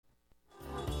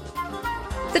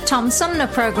The Tom Sumner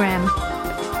Program.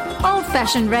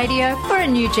 Old-fashioned radio for a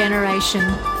new generation.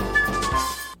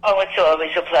 Oh, it's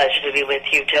always a pleasure to be with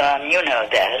you, Tom. You know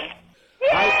that.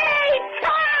 Yay,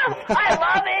 Tom! I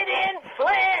love it in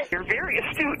Flint! You're very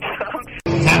astute, Tom.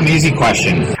 Not an easy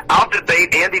question. I'll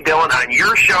debate Andy Dillon on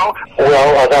your show.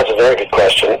 Well, that's a very good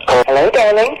question. Hello,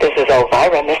 darling. This is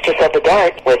Elvira, Mistress of the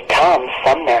Dark, with Tom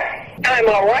Sumner. I'm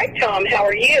all right, Tom. How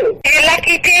are you? A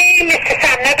lucky day, Mr.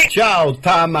 Sumner. Ciao,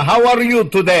 Tom. How are you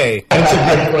today? That's a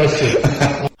good question.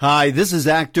 Hi, this is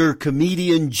actor,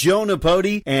 comedian Joe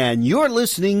Napodi, and you're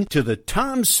listening to the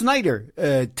Tom Smothers.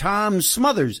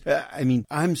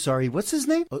 I'm sorry, what's his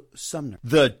name? Oh, Sumner.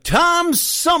 The Tom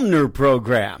Sumner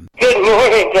Program. Good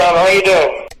morning, Tom. How you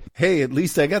doing? Hey, at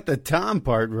least I got the Tom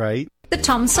part right. The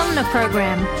Tom Sumner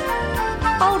Program.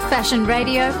 Old-fashioned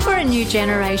radio for a new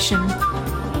generation.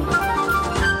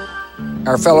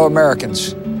 Our fellow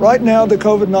Americans. Right now, the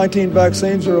COVID-19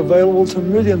 vaccines are available to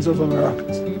millions of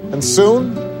Americans. And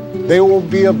soon, they will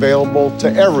be available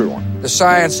to everyone. The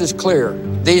science is clear.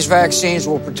 These vaccines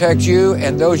will protect you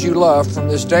and those you love from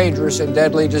this dangerous and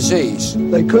deadly disease.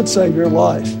 They could save your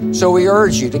life. So we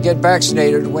urge you to get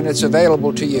vaccinated when it's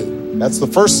available to you. That's the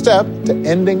first step to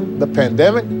ending the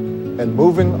pandemic and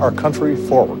moving our country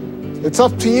forward. It's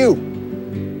up to you.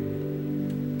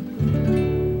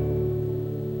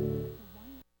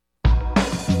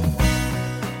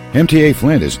 MTA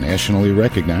Flint is nationally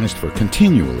recognized for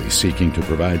continually seeking to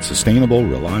provide sustainable,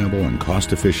 reliable, and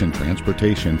cost-efficient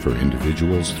transportation for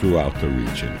individuals throughout the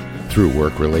region. Through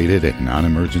work-related and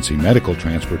non-emergency medical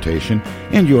transportation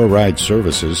and Your Ride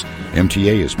services,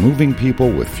 MTA is moving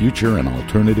people with future and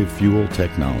alternative fuel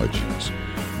technologies.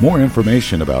 More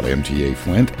information about MTA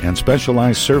Flint and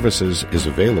specialized services is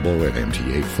available at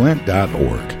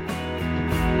mtaflint.org.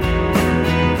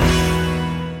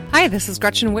 Hi, this is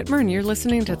Gretchen Whitmer, and you're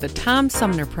listening to the Tom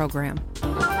Sumner Program.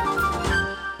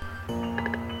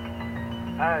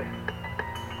 Hey,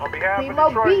 on behalf of Primo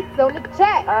Detroit, beats on the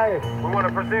chat. hey, we want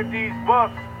to present these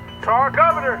bucks to our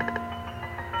governor,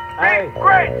 Hey, Big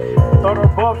Gretch. throw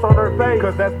them buffs on her face,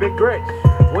 cause that's Big Gretch.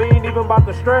 We ain't even about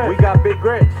to stress, we got Big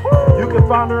Gretch. You can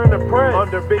find her in the press,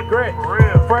 under Big Gretch. For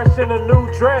real. Fresh in a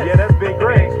new dress, yeah, that's Big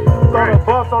Gretch. Throw the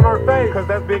buffs on her face, cause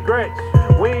that's Big Gretch.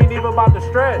 We ain't even about to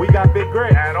stress, we got Big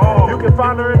Gretch. At all. You can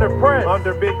find her in the press,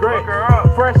 under Big Gretch. Look her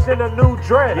up. Fresh in a new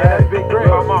dress, yeah, that's Big Gretch.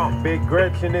 Come on. Big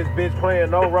Gretch and this bitch playing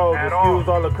no roles. At Excuse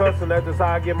all the cussing, that's just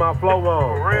how I get my flow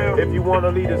on. For real. If you wanna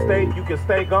leave the state, you can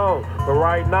stay gone. But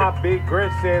right now, Big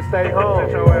Gretch said stay home.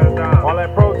 Sit your ass down. All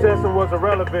that protesting was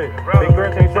irrelevant. Big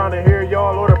Gretch ain't trying to hear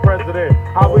y'all or the president.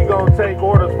 How we gonna take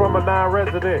orders from a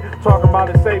non-resident? Talking about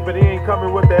it safe, but he ain't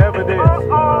coming with the evidence.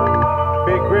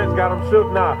 Big Gretch got him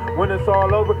shook now. When it's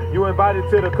all over, you invited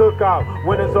to the cookout.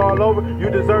 When it's all over, you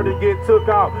deserve to get took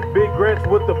out. Big Gretch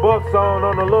with the bucks on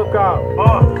the lookout.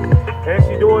 And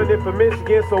she doing it for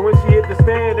Michigan, so when she hit the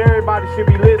stand, everybody should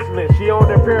be listening. She on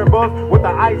that pair of bucks with the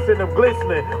ice in them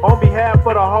glistening. On behalf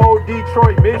of the whole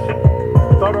Detroit mission.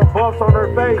 Throw the buffs on her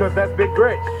face, cause that's Big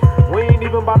Gretch. We ain't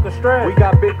even about to stress, we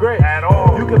got Big Gretch. At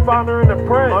all. You can find her in the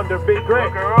press, under Big Gretch.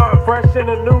 Look her up. Fresh in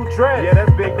a new dress, yeah,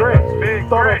 that's Big Gretch. Big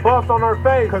Throw Gretch. the buffs on her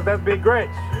face, cause that's Big Gretch.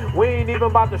 We ain't even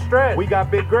about to stress, we got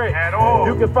Big Gretch. At all.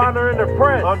 You can find her in the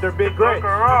press, under Big Gretch. Look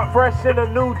her up. Fresh in a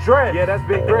new dress, yeah, that's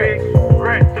Big Gretch. Big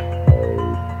Gretch.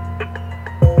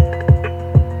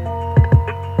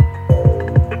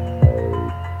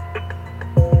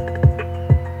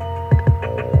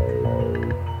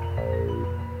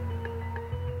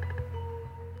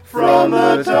 From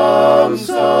the Tom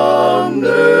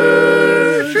Sumner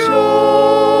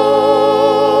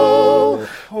Show.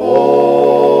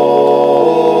 Oh,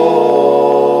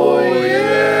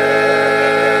 yeah.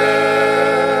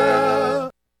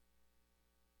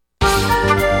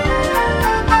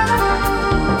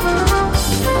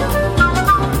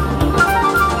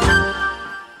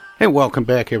 Hey, welcome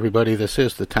back, everybody. This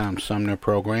is the Tom Sumner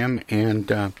Program,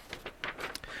 and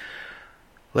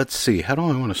let's see, how do I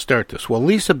want to start this? Well,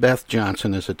 Lisa Beth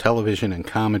Johnson is a television and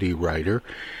comedy writer,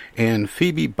 and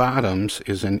Phoebe Bottoms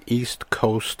is an East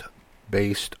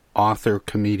Coast-based author,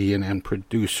 comedian, and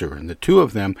producer. And the two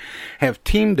of them have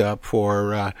teamed up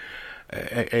for a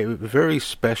very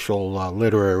special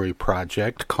literary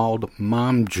project called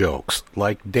Mom Jokes,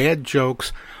 like dad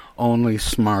jokes, only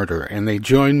smarter. And they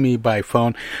join me by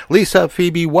phone. Lisa,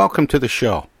 Phoebe, welcome to the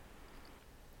show.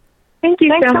 Thank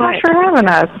you so much for having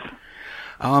us.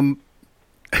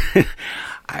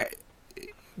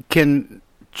 Can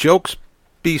jokes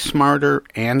be smarter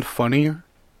and funnier?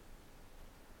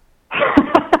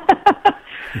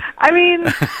 I mean,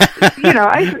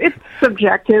 it's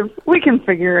subjective. We can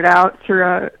figure it out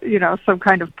through some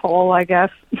kind of poll, I guess.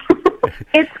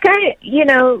 It's kind of,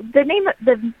 the name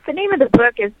of the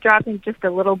book is dropping just a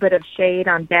little bit of shade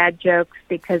on dad jokes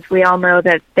because we all know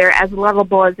that they're as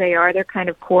lovable as they are. They're kind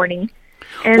of corny,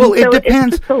 and well, it so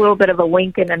depends. It's just a little bit of a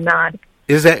wink and a nod.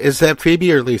 Is that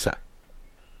Phoebe or Lisa?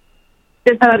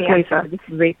 This is Lisa. This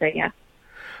is Lisa. Yeah.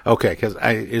 Okay, because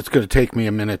it's going to take me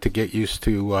a minute to get used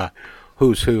to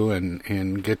who's who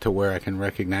and get to where I can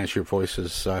recognize your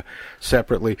voices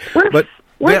separately.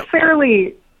 We're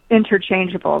fairly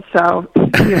interchangeable, so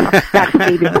that's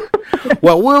Phoebe.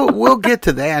 Well, we'll get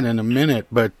to that in a minute.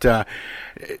 But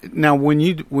now, when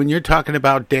you're talking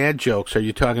about dad jokes, are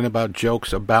you talking about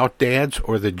jokes about dads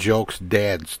or the jokes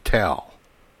dads tell?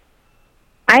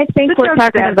 I think we're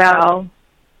talking about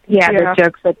the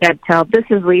jokes that dad tell. This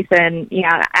is Lisa, and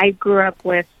I grew up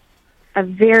with a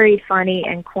very funny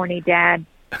and corny dad.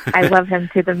 I love him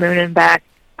to the moon and back.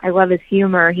 I love his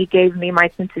humor. He gave me my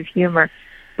sense of humor.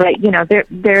 But,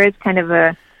 there is kind of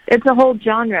it's a whole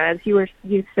genre, as you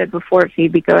said before,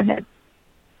 Phoebe. Go ahead.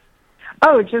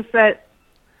 Oh, just that,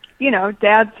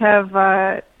 dads have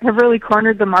really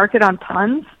cornered the market on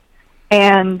puns,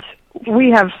 and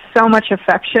we have so much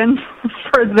affection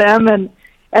for them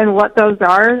and what those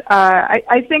are.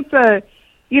 I think the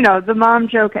mom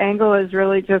joke angle is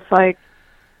really just like,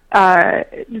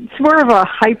 it's more of a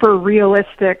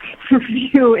hyper-realistic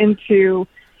view into,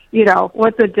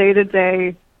 what the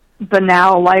day-to-day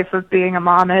banal life of being a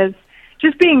mom is.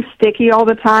 Just being sticky all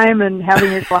the time and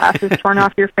having your glasses torn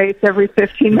off your face every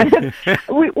 15 minutes.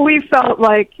 We felt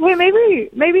like, hey,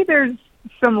 maybe there's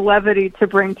some levity to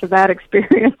bring to that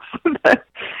experience. But,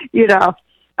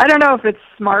 I don't know if it's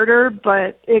smarter,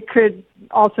 but it could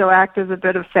also act as a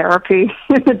bit of therapy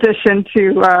in addition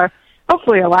to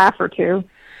hopefully a laugh or two.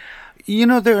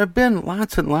 There have been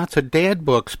lots and lots of dad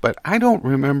books, but I don't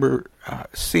remember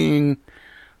seeing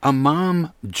a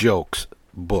mom jokes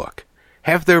book.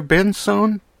 Have there been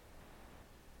some?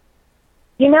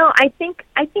 I think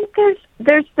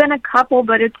there's been a couple,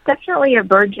 but it's definitely a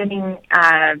burgeoning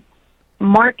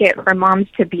market for moms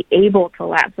to be able to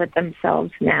laugh at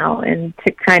themselves now and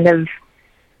to kind of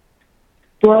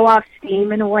blow off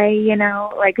steam in a way.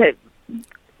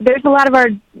 There's a lot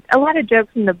of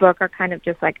jokes in the book are kind of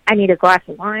just like, I need a glass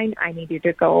of wine, I need you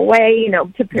to go away,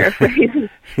 to paraphrase.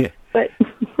 Yeah. But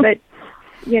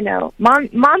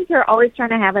moms are always trying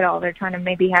to have it all. They're trying to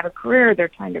maybe have a career. They're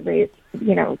trying to raise,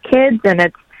 kids, and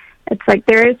it's like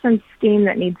there is some steam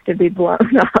that needs to be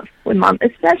blown off with mom,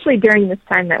 especially during this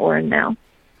time that we're in now.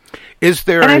 Is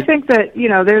there? And I think that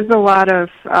there's a lot of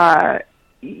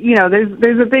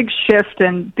there's a big shift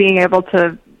in being able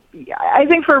to. I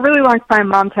think for a really long time,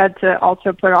 moms had to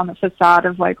also put on the facade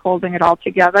of like holding it all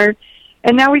together,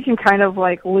 and now we can kind of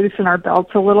like loosen our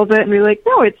belts a little bit and be like,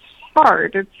 no, it's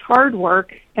hard. It's hard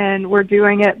work, and we're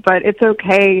doing it, but it's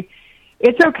okay.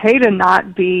 It's okay to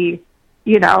not be,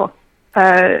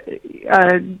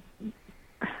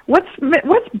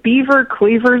 what's Beaver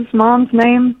Cleaver's mom's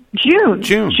name? June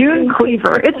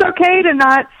Cleaver. It's okay to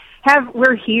not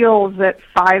wear heels at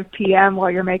 5 p.m. while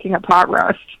you're making a pot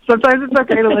roast. Sometimes it's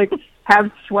okay to like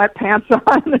have sweatpants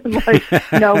on and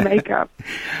like no makeup.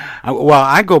 Well,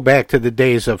 I go back to the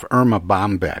days of Irma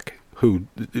Bombeck, who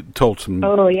told some.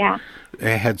 Oh yeah.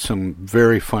 Had some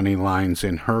very funny lines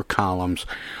in her columns,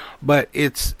 but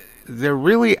they're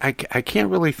really. I can't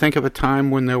really think of a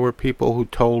time when there were people who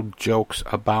told jokes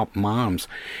about moms.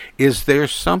 Is there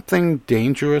something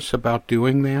dangerous about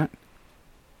doing that?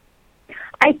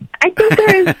 I think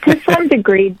there is to some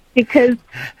degree because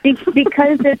it's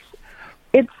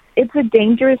a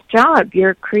dangerous job.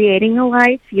 You're creating a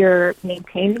life, you're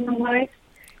maintaining a life,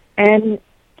 and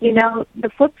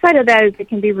the flip side of that is it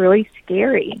can be really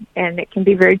scary and it can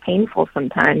be very painful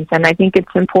sometimes. And I think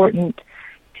it's important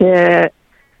to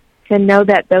know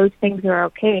that those things are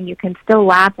okay and you can still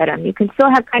laugh at them. You can still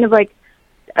have kind of like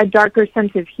a darker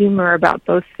sense of humor about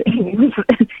those things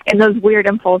and those weird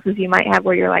impulses you might have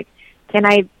where you're like, can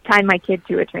I tie my kid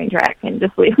to a train track and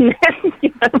just leave him there?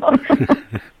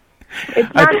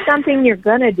 It's not something you're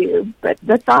going to do, but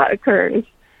the thought occurs.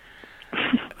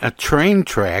 A train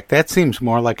track? That seems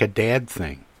more like a dad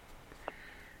thing.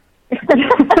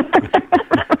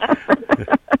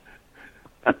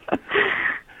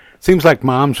 Seems like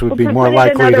moms would be more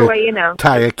likely to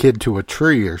tie a kid to a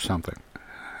tree or something.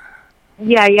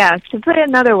 Yeah. To put it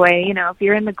another way, if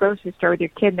you're in the grocery store with your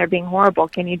kid and they're being horrible,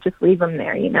 can you just leave them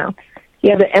there, You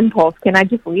have the impulse, can I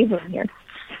just leave them here?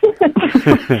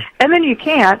 And then you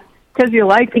can't because you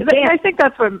like it. I think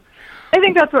that's what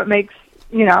makes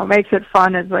it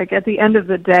fun is like at the end of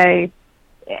the day,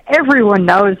 everyone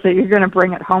knows that you're going to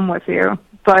bring it home with you.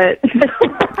 But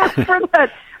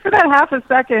for that half a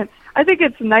second, I think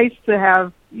it's nice to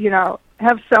have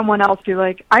have someone else be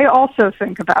like, I also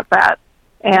think about that,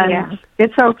 and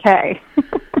it's okay.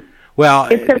 Well,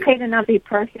 it's okay to not be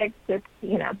perfect. It's,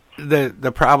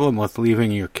 The problem with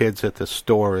leaving your kids at the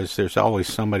store is there's always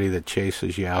somebody that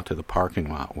chases you out to the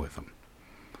parking lot with them.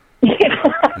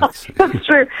 That's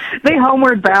true. They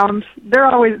homeward bound.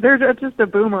 They're just a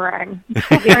boomerang.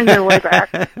 Find their way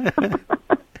back.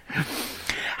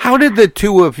 How did the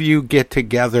two of you get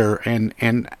together,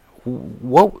 and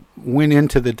what went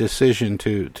into the decision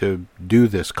to do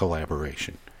this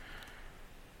collaboration?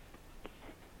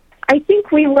 I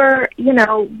think we were,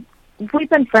 we've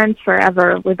been friends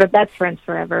forever. We've been best friends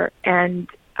forever. And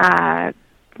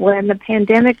when the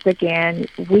pandemic began,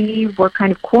 we were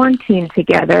kind of quarantined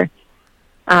together.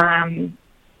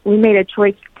 We made a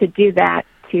choice to do that,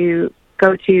 to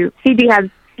go to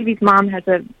Phoebe's mom has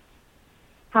a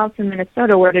house in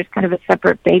Minnesota where there's kind of a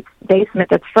separate basement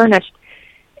that's furnished.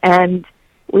 And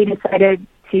we decided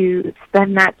to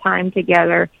spend that time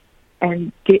together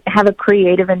and have a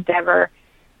creative endeavor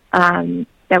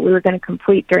that we were going to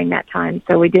complete during that time.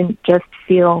 So we didn't just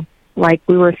feel like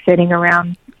we were sitting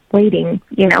around waiting,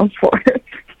 for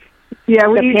we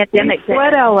pandemic.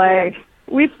 Fled LA.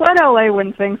 We fled LA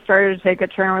when things started to take a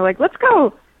turn. We're like, let's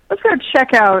go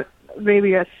check out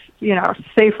maybe a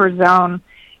safer zone.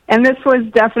 And this was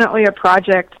definitely a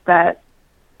project that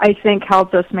I think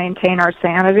helped us maintain our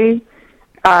sanity.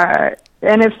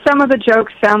 And if some of the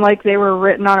jokes sound like they were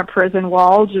written on a prison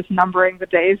wall, just numbering the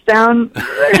days down,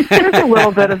 there's a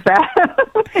little bit of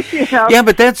that. Yeah,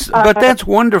 but that's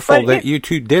wonderful that you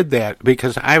two did that,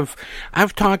 because I've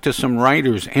talked to some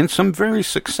writers, and some very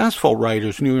successful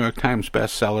writers, New York Times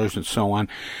bestsellers and so on,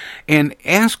 and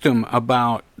asked them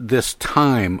about this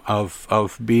time of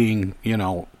being,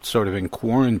 sort of in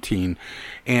quarantine,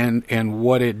 and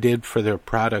what it did for their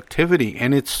productivity.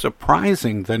 And it's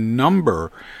surprising the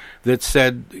number that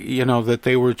said, that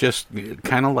they were just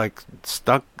kind of like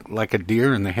stuck like a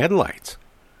deer in the headlights.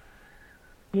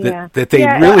 Yeah. That they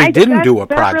really didn't do a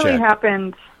project. That really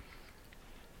happened.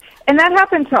 And that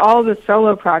happened to all the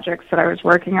solo projects that I was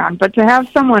working on. But to have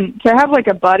like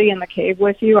a buddy in the cave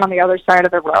with you on the other side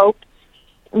of the rope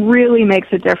really makes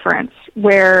a difference,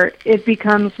 where it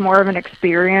becomes more of an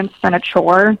experience than a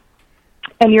chore.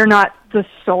 And you're not the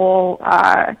sole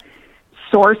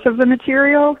source of the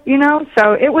material,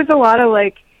 So it was a lot of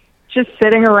like just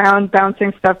sitting around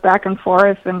bouncing stuff back and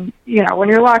forth, and when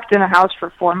you're locked in a house for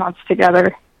 4 months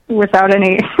together without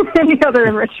any other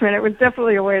enrichment, it was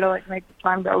definitely a way to like make the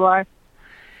time go by.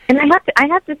 And I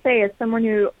have to say, as someone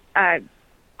who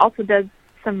also does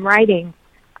some writing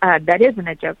that isn't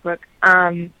a joke book,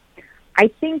 I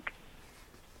think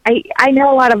I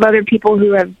know a lot of other people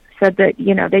who have said that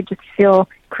they just feel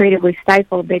creatively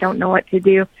stifled. They don't know what to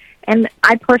do. And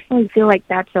I personally feel like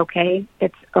that's okay.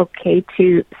 It's okay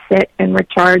to sit and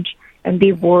recharge and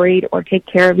be worried, or take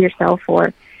care of yourself,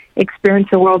 or experience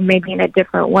the world maybe in a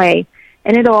different way.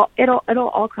 And it'll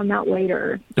all come out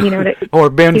later,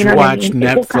 or binge watch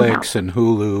Netflix and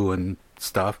Hulu and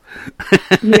stuff.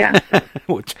 Yeah,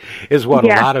 which is what a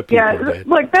lot of people did.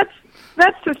 Look, that's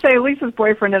to say, Lisa's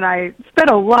boyfriend and I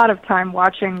spent a lot of time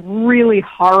watching really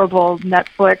horrible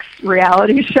Netflix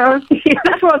reality shows.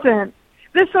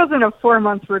 This wasn't a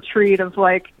 4-month retreat of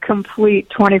like complete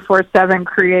 24/7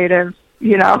 creative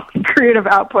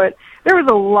output. There was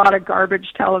a lot of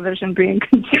garbage television being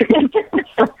consumed.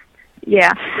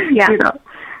 Yeah.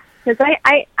 Because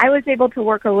I was able to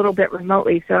work a little bit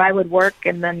remotely, so I would work,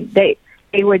 and then they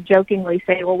would jokingly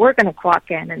say, "Well, we're going to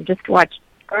clock in and just watch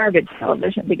garbage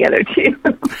television together too."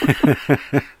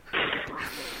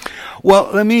 Well,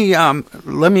 let me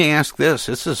ask this.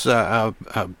 This is a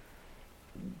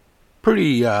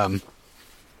pretty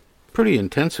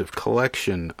intensive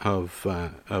collection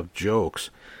of jokes.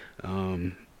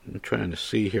 I'm trying to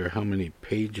see here how many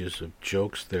pages of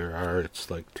jokes there are.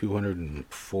 It's like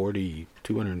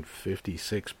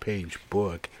 256 page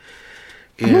book.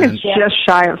 And it's just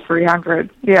shy of 300.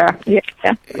 Yeah. And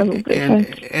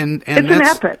it's an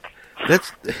epic.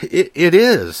 It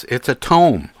is. It's a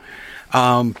tome.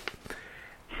 But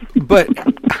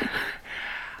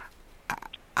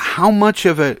how many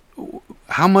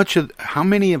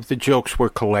of the jokes were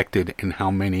collected, and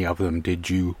how many of them did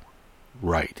you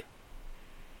write?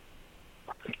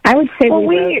 I would say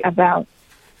we wrote about.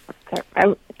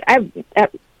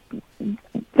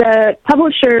 The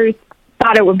publishers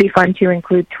thought it would be fun to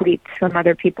include tweets from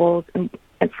other people, and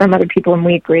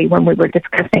we agree when we were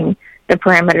discussing the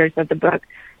parameters of the book.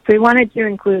 So we wanted to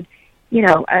include,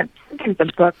 sometimes a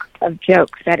book of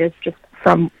jokes that is just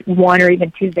from one or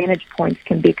even two vantage points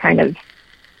can be kind of,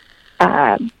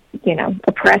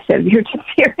 oppressive. You're just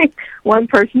hearing one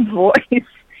person's voice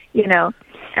you know.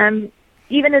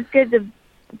 Even as good of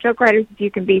joke writers as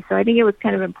you can be. So I think it was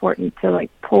kind of important to,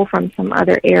 like, pull from some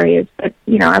other areas. But,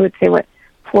 you know, I would say,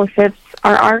 4/5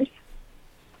 are ours?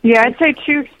 Yeah, I'd say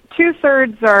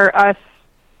two-thirds are us,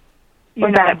 you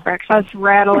know, us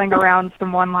rattling around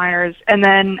some one-liners. And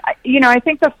then, you know, I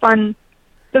think the fun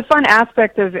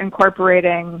aspect of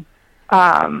incorporating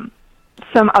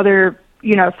some other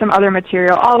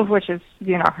material, all of which is,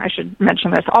 you know, I should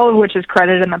mention this, all of which is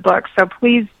credited in the book. So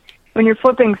please, when you're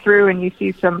flipping through and you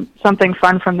see something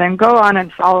fun from them, go on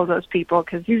and follow those people,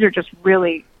 because these are just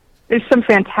really, there's some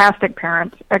fantastic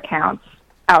parent accounts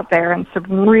out there and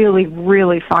some really,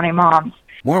 really funny moms.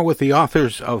 More with the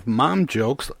authors of Mom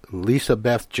Jokes, Lisa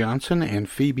Beth Johnson and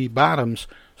Phoebe Bottoms,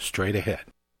 straight ahead.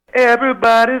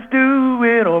 Everybody's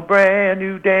doing a brand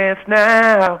new dance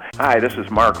now. Hi, this is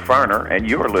Mark Farner, and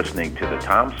you're listening to the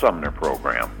Tom Sumner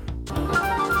Program.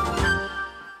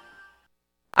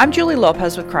 I'm Julie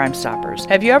Lopez with Crime Stoppers.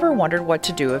 Have you ever wondered what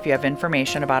to do if you have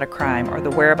information about a crime or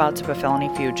the whereabouts of a felony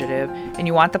fugitive and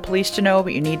you want the police to know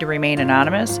but you need to remain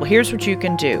anonymous? Well, here's what you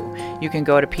can do. You can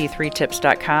go to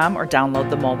p3tips.com or download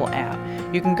the mobile app.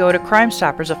 You can go to Crime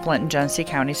Stoppers of Flint and Genesee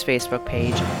County's Facebook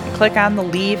page and click on the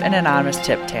Leave an Anonymous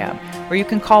Tip tab, or you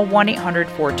can call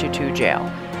 1-800-422-JAIL.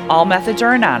 All methods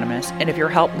are anonymous, and if your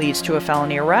help leads to a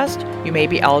felony arrest, you may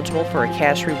be eligible for a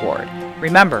cash reward.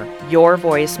 Remember, your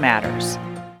voice matters.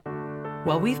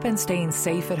 While we've been staying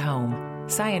safe at home,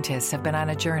 scientists have been on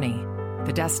a journey.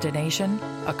 The destination,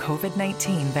 a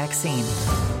COVID-19 vaccine.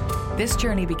 This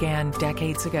journey began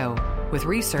decades ago with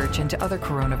research into other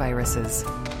coronaviruses.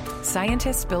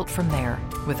 Scientists built from there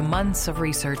with months of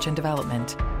research and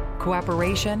development,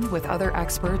 cooperation with other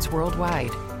experts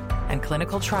worldwide, and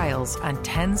clinical trials on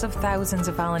tens of thousands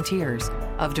of volunteers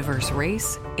of diverse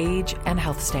race, age, and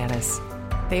health status.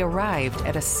 They arrived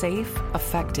at a safe,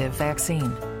 effective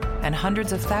vaccine, and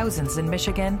hundreds of thousands in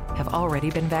Michigan have already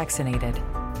been vaccinated.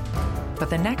 But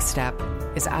the next step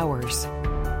is ours.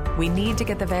 We need to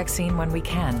get the vaccine when we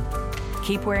can.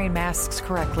 Keep wearing masks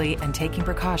correctly and taking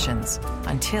precautions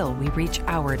until we reach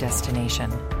our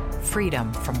destination,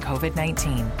 freedom from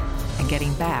COVID-19, and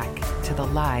getting back to the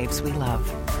lives we love.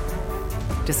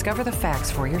 Discover the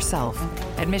facts for yourself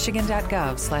at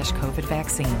michigan.gov/COVID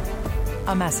vaccine.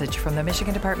 A message from the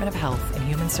Michigan Department of Health and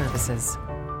Human Services.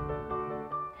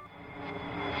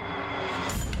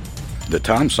 The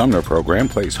Tom Sumner Program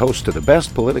plays host to the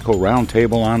best political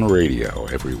roundtable on radio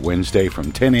every Wednesday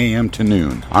from 10 a.m. to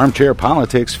noon. Armchair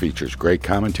Politics features great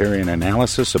commentary and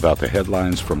analysis about the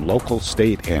headlines from local,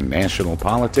 state, and national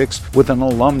politics with an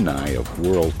alumni of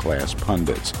world-class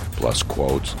pundits, plus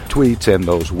quotes, tweets, and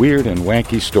those weird and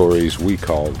wacky stories we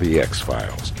call the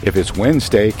X-Files. If it's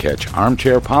Wednesday, catch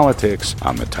Armchair Politics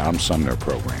on the Tom Sumner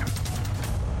Program.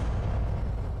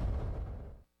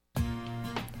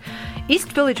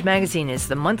 East Village Magazine is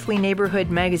the monthly neighborhood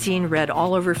magazine read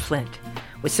all over Flint.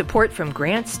 With support from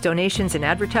grants, donations, and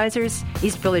advertisers,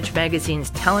 East Village Magazine's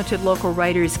talented local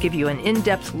writers give you an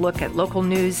in-depth look at local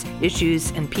news,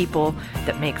 issues, and people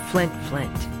that make Flint,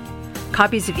 Flint.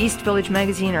 Copies of East Village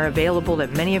Magazine are available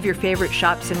at many of your favorite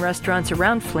shops and restaurants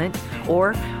around Flint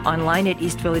or online at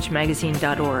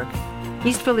eastvillagemagazine.org.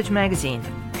 East Village Magazine,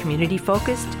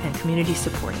 community-focused and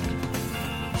community-supported.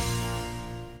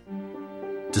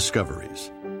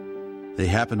 Discoveries. They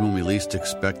happen when we least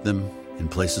expect them, in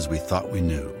places we thought we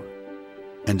knew.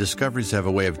 And discoveries have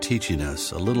a way of teaching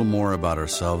us a little more about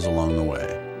ourselves along the way.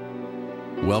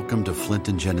 Welcome to Flint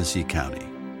and Genesee County,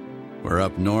 where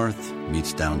up north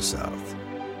meets down south.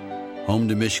 Home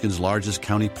to Michigan's largest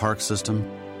county park system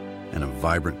and a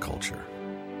vibrant culture.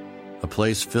 A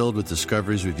place filled with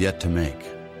discoveries we've yet to make,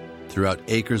 throughout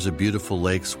acres of beautiful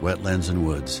lakes, wetlands, and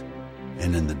woods,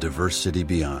 and in the diverse city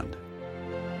beyond.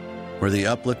 Where the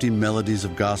uplifting melodies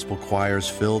of gospel choirs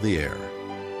fill the air,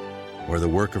 where the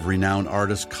work of renowned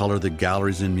artists color the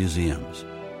galleries and museums,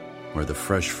 where the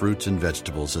fresh fruits and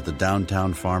vegetables at the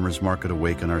downtown farmers market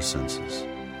awaken our senses,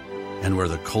 and where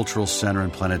the cultural center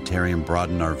and planetarium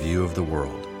broaden our view of the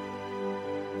world.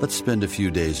 Let's spend a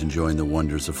few days enjoying the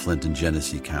wonders of Flint and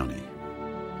Genesee County,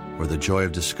 where the joy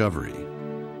of discovery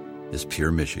is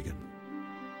pure Michigan.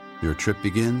 Your trip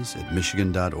begins at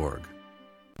michigan.org.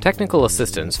 Technical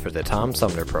assistance for the Tom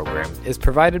Sumner Program is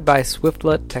provided by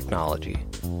Swiftlet Technology,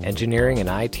 engineering and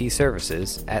IT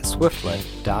services at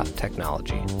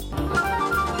swiftlet.technology.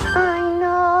 I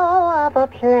know of a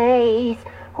place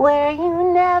where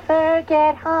you never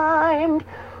get harmed,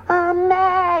 a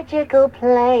magical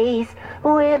place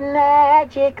with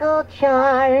magical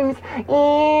charms,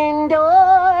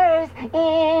 indoors,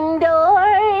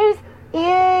 indoors,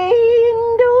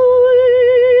 indoors.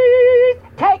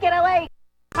 Take it away.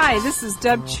 Hi, Hi, this is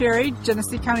Deb Cherry,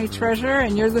 Genesee County Treasurer,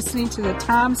 and you're listening to the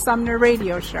Tom Sumner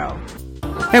Radio Show.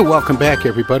 Hey, welcome back,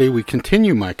 everybody. We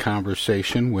continue my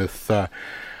conversation with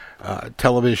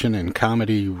television and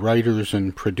comedy writers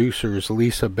and producers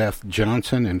Lisa Beth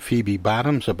Johnson and Phoebe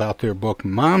Bottoms about their book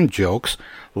Mom Jokes,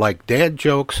 Like Dad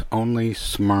Jokes, Only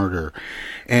Smarter.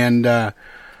 And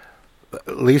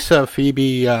Lisa,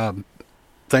 Phoebe,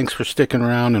 thanks for sticking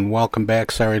around and welcome back.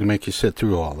 Sorry to make you sit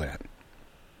through all that.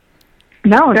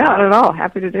 No, not at all.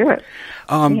 Happy to do it.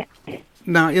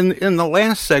 Now, in the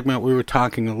last segment, we were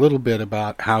talking a little bit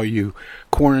about how you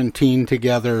quarantined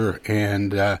together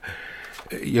and,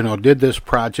 did this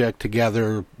project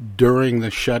together during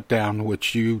the shutdown,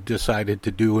 which you decided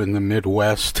to do in the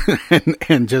Midwest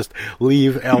and just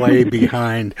leave L.A.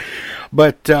 behind.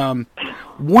 But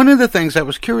one of the things I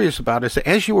was curious about is,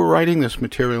 as you were writing this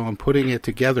material and putting it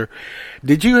together,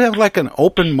 did you have like an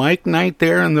open mic night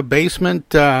there in the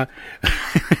basement,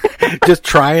 just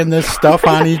trying this stuff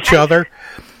on each other?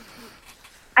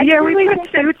 Yeah, we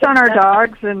put suits on our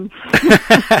dogs, and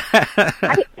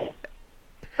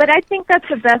but I think that's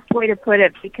the best way to put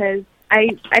it, because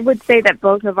I would say that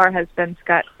both of our husbands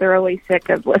got thoroughly sick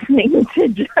of listening to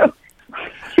jokes,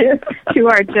 to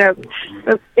our jokes.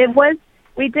 But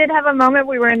we did have a moment.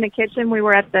 We were in the kitchen. We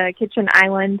were at the kitchen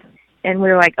island, and we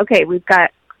were like, okay, we've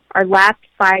got our last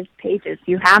 5 pages.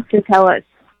 You have to tell us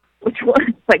which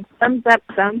ones, like thumbs up,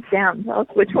 thumbs down. Tell us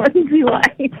which ones you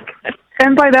like.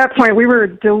 And by that point, we were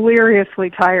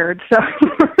deliriously tired. So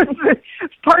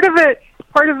part of it,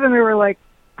 we were like,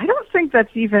 I don't think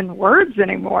that's even words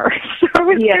anymore. So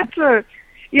it's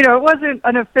it wasn't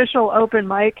an official open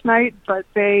mic night, but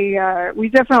we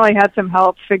definitely had some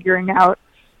help figuring out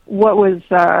what was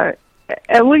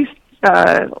at least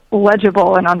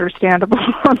legible and understandable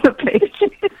on the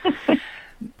page.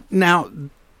 Now,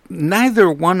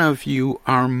 neither one of you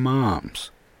are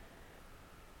moms.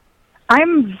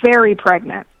 I'm very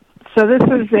pregnant, so this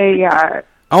is a...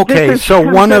 okay, so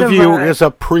one of you is a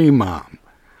pre-mom.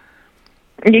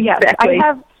 Yes,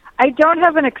 I don't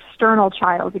have an external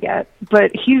child yet,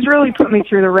 but he's really put me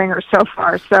through the ringer so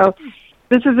far. So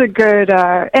this is a good...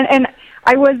 and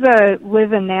I was a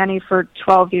live-in nanny for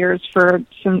 12 years for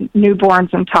some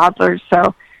newborns and toddlers,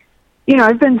 so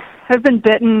I've been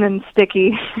bitten and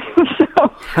sticky.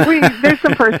 So there's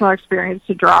some personal experience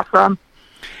to draw from.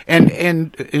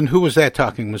 And who was that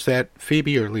talking? Was that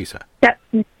Phoebe or Lisa?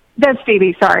 That's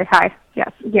Phoebe. Sorry. Hi.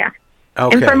 Yes. Yeah.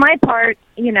 Okay. And for my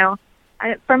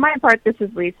part, this is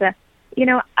Lisa.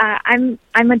 I'm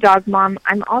a dog mom.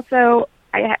 I'm also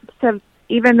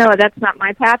even though that's not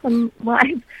my path in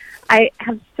life, I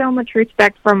have so much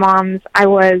respect for moms. I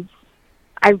was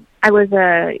an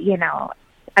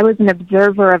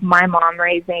observer of my mom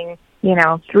raising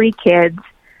 3 kids,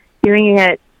 doing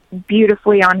it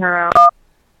beautifully on her own.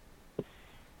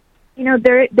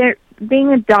 They're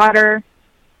being a daughter,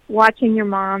 watching your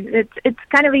mom. It's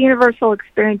kind of a universal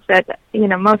experience that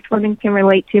most women can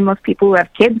relate to. Most people who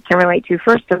have kids can relate to.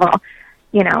 First of all,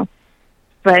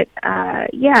 But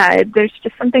there's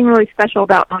just something really special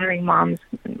about honoring moms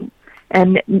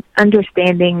and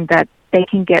understanding that they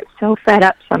can get so fed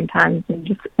up sometimes, and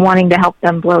just wanting to help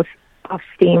them blow off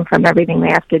steam from everything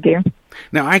they have to do.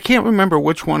 Now, I can't remember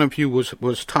which one of you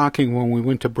was talking when we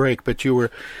went to break, but you were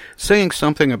saying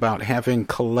something about having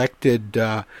collected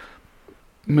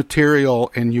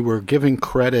material, and you were giving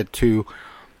credit to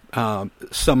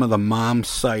some of the mom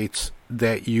sites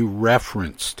that you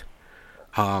referenced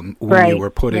when you were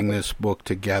putting this book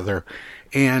together.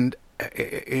 And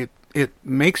it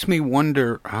makes me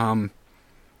wonder, I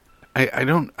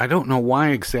don't know why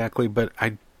exactly, but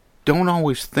I don't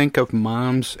always think of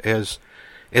moms as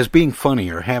being funny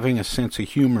or having a sense of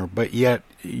humor, but yet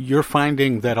you're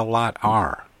finding that a lot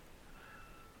are.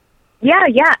 Yeah,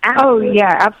 absolutely. Oh,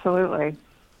 yeah, absolutely.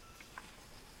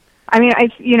 I mean,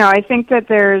 I think that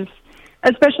there's,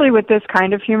 especially with this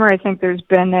kind of humor, I think there's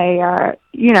been a,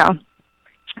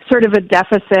 sort of a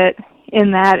deficit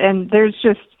in that, and there's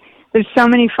so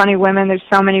many funny women, there's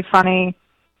so many funny,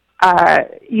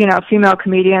 female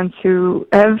comedians who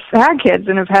have had kids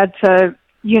and have had to,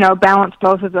 balance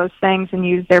both of those things and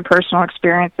use their personal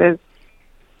experiences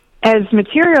as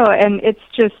material. And it's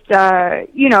just,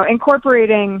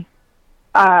 incorporating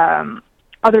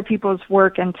other people's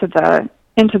work into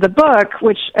the book,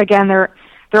 which again, they're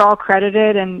all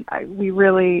credited, and we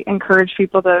really encourage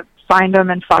people to find them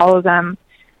and follow them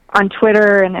on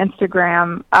Twitter and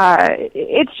Instagram.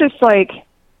 It's just like,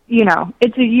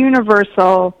 it's a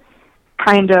universal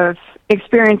kind of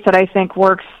experience that I think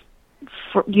works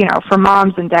for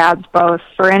moms and dads both,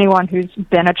 for anyone who's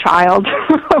been a child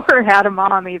or had a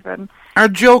mom even. Are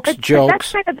jokes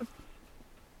jokes?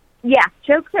 Yeah,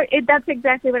 jokes are. That's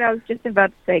exactly what I was just about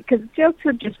to say. Because jokes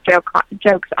are just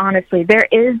jokes. Honestly, there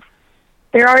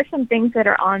are some things that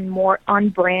are on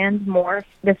brand. More.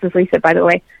 This is Lisa, by the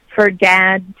way. For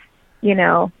dads, you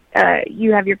know,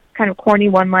 you have your kind of corny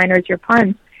one-liners, your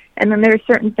puns, and then there are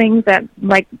certain things that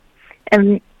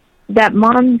that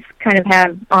moms kind of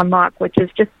have on lock, which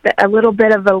is just a little bit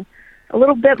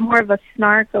more of a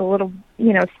snark, a little,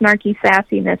 you know, snarky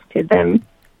sassiness to them.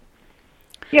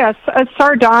 Yes, a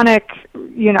sardonic,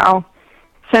 you know,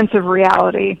 sense of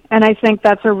reality. And I think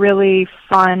that's a really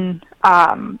fun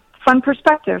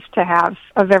perspective to have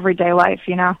of everyday life,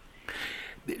 you know.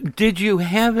 Did you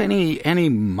have any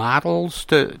models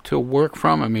to work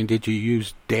from? I mean, did you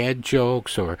use dad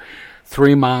jokes or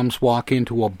three moms walk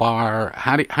into a bar?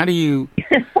 How do you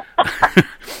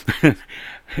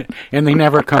and they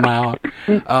never come out.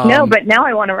 No, but now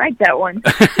I want to write that one.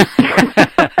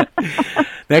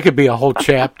 That could be a whole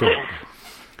chapter.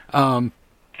 I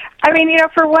mean, you know,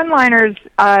 for one-liners,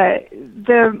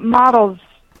 the models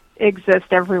exist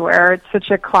everywhere. It's such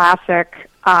a classic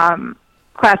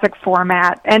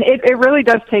format, and it really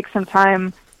does take some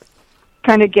time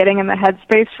kind of getting in the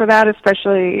headspace for that,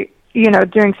 especially, you know,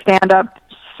 doing stand-up.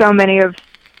 So many of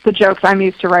the jokes I'm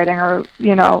used to writing are,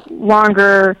 you know,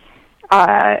 longer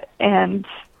and,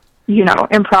 you know,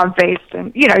 improv-based,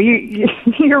 and, you know,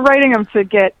 you're writing them to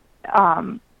get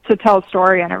to tell a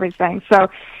story and everything. So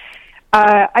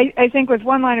I think with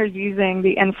one-liners, using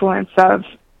the influence of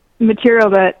material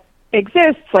that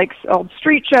exists, like old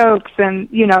street jokes, and,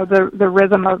 you know, the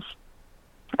rhythm of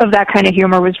that kind of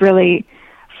humor was really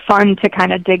fun to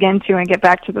kind of dig into and get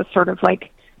back to the sort of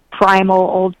like primal,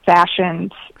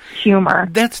 old-fashioned humor.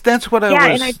 That's what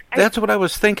that's what I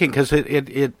was thinking, because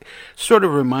it sort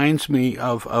of reminds me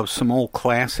of some old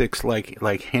classics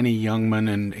like Henny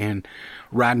Youngman and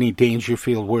Rodney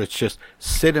Dangerfield, where it's just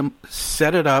set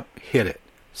it up, hit it,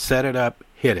 set it up,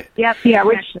 hit it. Yep.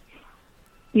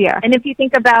 Yeah. And if you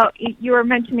think about, you were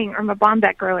mentioning Irma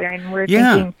Bombeck earlier, and we're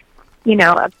thinking, you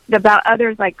know, about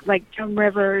others like Joan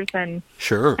Rivers and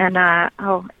I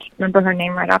can't remember her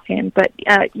name right offhand, but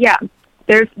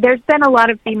there's been a lot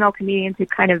of female comedians who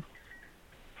kind of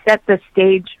set the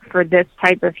stage for this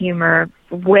type of humor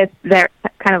with their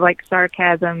kind of like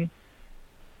sarcasm,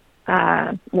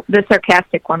 the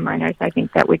sarcastic one-liners. I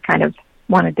think that we kind of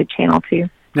wanted to channel to.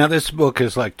 Now, this book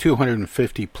is like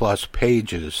 250 plus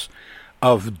pages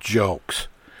of jokes.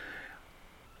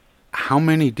 How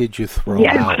many did you throw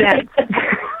out?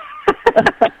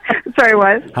 Sorry,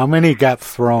 what? How many got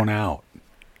thrown out?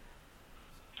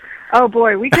 Oh,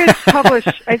 boy. We could publish,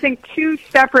 I think, 2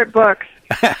 separate books.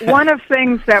 One of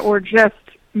things that were just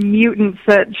mutants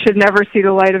that should never see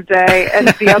the light of day, and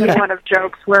the other one of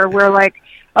jokes where we're like,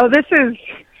 oh, this is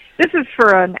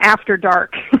for an after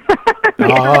dark.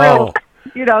 Real,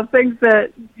 you know, things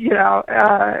that, you know,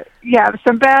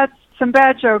 some bad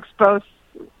jokes, both,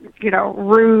 you know,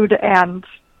 rude and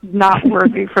not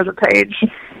worthy for the page.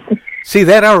 See,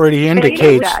 that already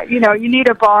indicates... You know, you need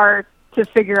a bar to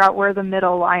figure out where the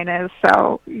middle line is,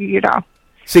 so, you know.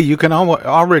 See, you can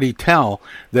already tell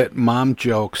that mom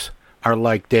jokes are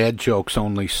like dad jokes,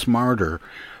 only smarter,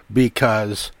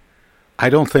 because I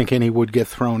don't think any would get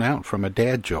thrown out from a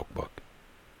dad joke book.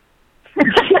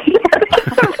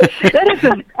 That is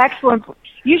an excellent...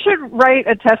 You should write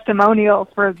a testimonial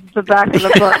for the back of the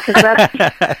book, because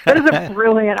that is a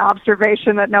brilliant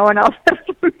observation that no one else has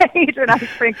made, and I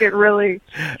think it really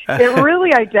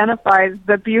identifies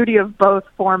the beauty of both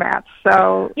formats.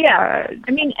 So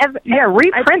I mean,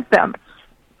 reprint them.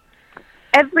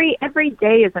 Every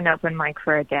day is an open mic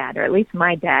for a dad, or at least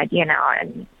my dad, you know,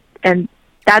 and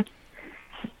that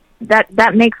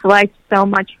makes life so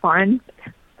much fun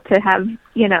to have,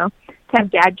 you know, to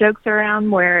have dad jokes around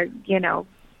where, you know,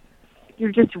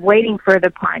 you're just waiting for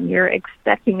the pun. You're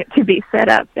expecting it to be set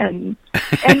up, and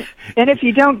if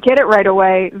you don't get it right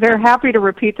away, they're happy to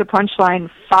repeat the punchline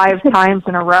 5 times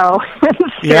in a row and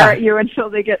stare at you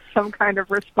until they get some kind of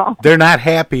response. They're not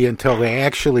happy until they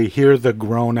actually hear the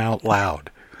groan out loud.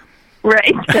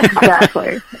 Right,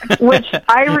 exactly. Which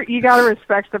you got to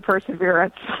respect the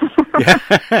perseverance.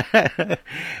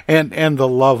 and the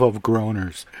love of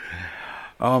groaners.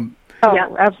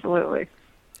 Absolutely.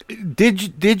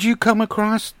 Did you come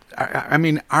across? I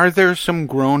mean, are there some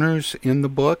groaners in the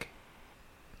book?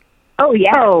 Oh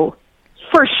yeah. Oh,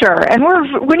 for sure. And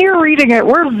when you're reading it,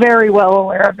 we're very well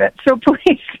aware of it. So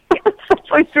please,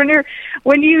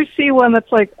 when you see one that's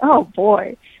like, oh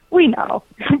boy, we know.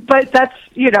 But that's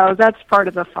part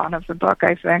of the fun of the book,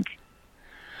 I think.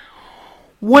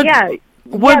 What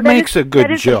makes a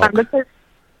good joke?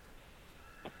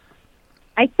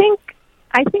 I think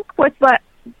with what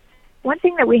one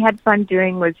thing that we had fun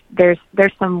doing was there's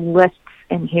some lists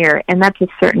in here, and that's a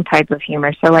certain type of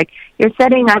humor. So like you're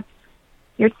setting up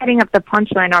the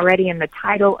punchline already in the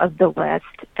title of the list,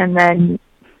 and then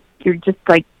you're just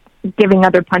like giving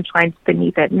other punchlines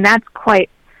beneath it, and that's quite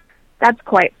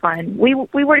fun. We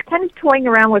were kind of toying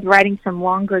around with writing some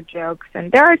longer jokes,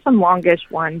 and there are some longish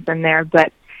ones in there,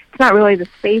 but it's not really the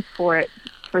space for it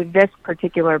for this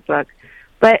particular book.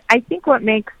 But I think what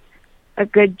makes a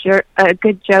good joke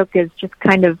is just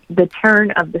kind of the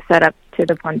turn of the setup to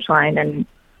the punchline and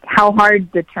how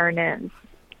hard the turn is.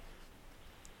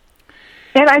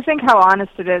 And I think how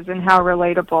honest it is and how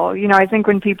relatable. You know, I think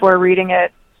when people are reading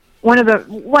it, one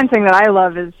thing that I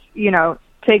love is, you know,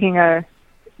 hearing a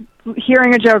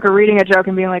joke or reading a joke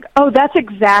and being like, oh, that's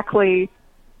exactly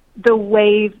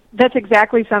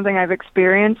something I've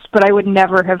experienced, but I would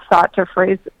never have thought to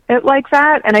phrase it like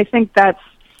that. And I think that's,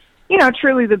 you know,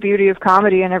 truly the beauty of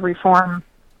comedy in every form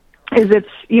is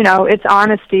it's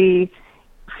honesty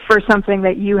for something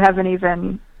that you haven't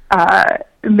even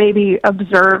maybe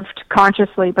observed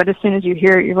consciously, but as soon as you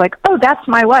hear it, you're like, oh, that's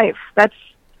my life. That's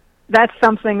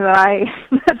something that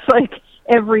that's like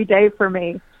every day for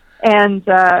me. And,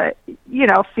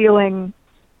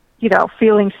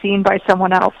 feeling seen by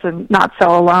someone else and not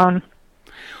so alone.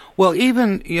 Well,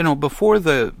 even, you know, before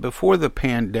the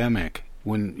pandemic,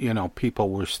 when, you know, people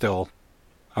were still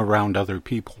around other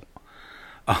people,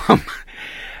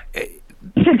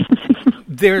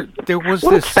 there was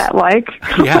What's this. that like?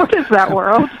 Yeah. What is that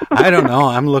world? I don't know.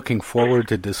 I'm looking forward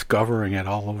to discovering it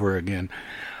all over again.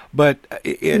 But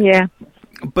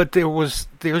but there's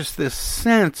this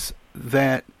sense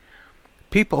that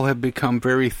people have become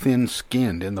very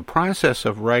thin-skinned in the process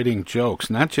of writing jokes,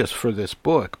 not just for this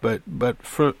book, but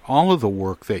for all of the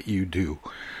work that you do.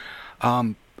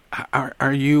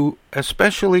 Are you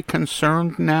especially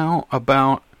concerned now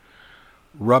about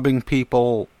rubbing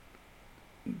people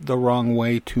the wrong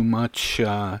way too much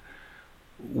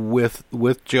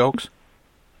with jokes?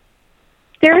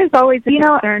 There is always a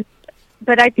concern,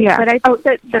 but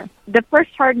the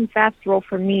first hard and fast rule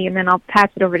for me, and then I'll pass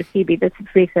it over to Phoebe. This is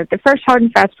Lisa. The first hard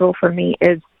and fast rule for me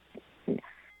is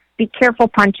be careful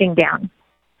punching down.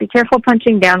 Be careful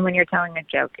punching down when you're telling a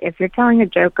joke. If you're telling a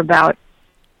joke about,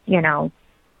 you know,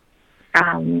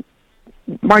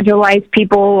 marginalized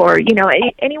people or, you know,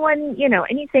 anyone, you know,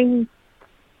 anything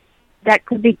that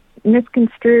could be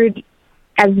misconstrued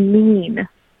as mean,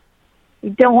 you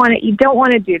don't want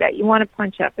to do that. You want to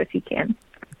punch up if you can.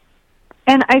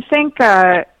 And I think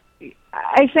the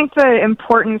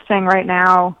important thing right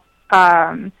now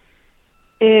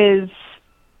is,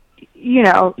 you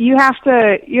know, you have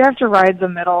to ride the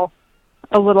middle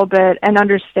a little bit and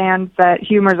understand that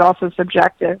humor is also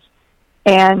subjective.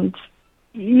 And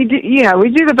we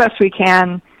do the best we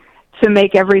can to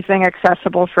make everything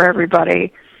accessible for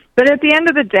everybody. But at the end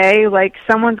of the day, like,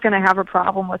 someone's going to have a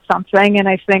problem with something, and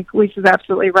I think Lisa's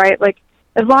absolutely right. Like,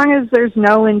 as long as there's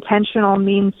no intentional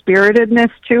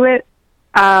mean-spiritedness to it,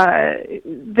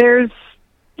 there's,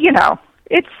 you know,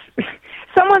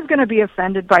 someone's going to be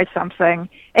offended by something,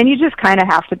 and you just kind of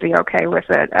have to be okay with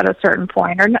it at a certain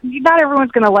point. Or not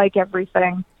everyone's going to like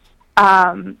everything,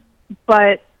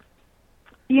 but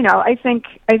you know, I think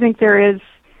the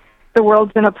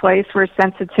world's in a place where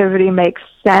sensitivity makes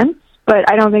sense, but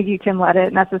I don't think you can let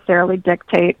it necessarily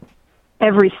dictate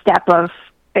every step of,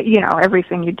 you know,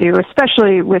 everything you do,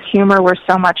 especially with humor, where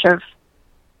so much of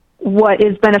what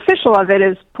is beneficial of it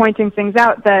is pointing things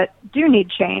out that do need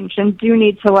change and do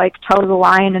need to, like, toe the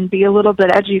line and be a little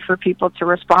bit edgy for people to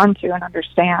respond to and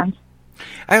understand.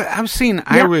 I've seen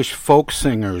Irish folk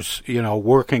singers, you know,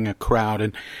 working a crowd,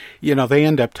 and, you know, they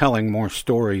end up telling more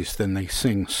stories than they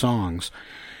sing songs.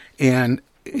 And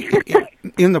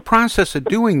in the process of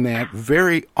doing that,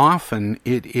 very often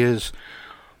it is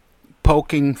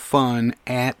poking fun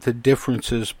at the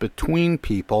differences between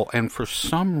people, and for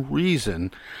some reason,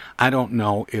 I don't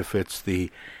know if it's the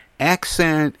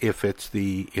accent, if it's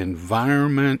the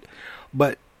environment,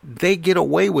 but they get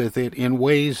away with it in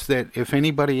ways that if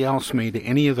anybody else made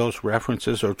any of those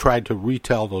references or tried to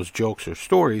retell those jokes or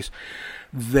stories,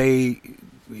 they,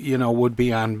 you know, would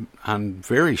be on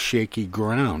very shaky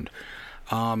ground.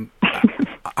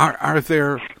 Are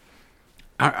there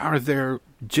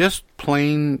just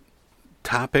plain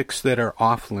topics that are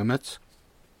off limits?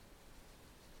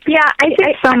 Yeah, I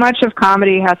think so much of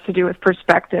comedy has to do with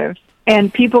perspective,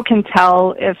 and people can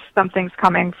tell if something's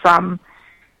coming from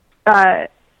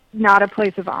not a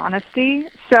place of honesty.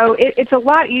 So it's a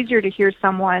lot easier to hear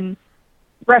someone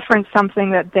reference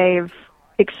something that they've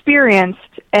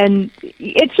experienced, and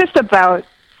it's just about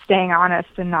staying honest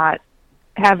and not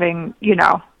having, you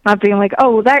know, Not being like,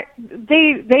 oh, that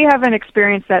they haven't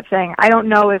experienced that thing. I don't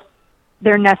know if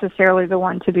they're necessarily the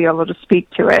one to be able to speak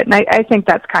to it. And I think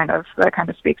that kind of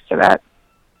speaks to that.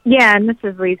 Yeah, and this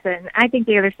is Lisa. And I think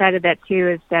the other side of that too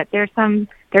is that there's some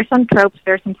tropes,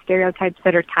 there's some stereotypes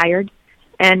that are tired,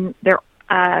 and they're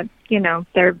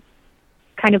they're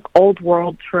kind of old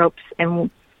world tropes, and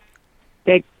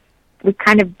we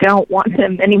kind of don't want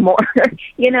them anymore. There's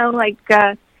a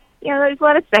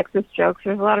lot of sexist jokes,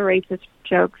 there's a lot of racist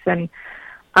jokes, and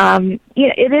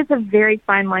it is a very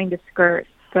fine line to skirt.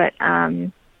 But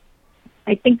I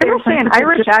think there's an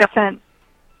Irish accent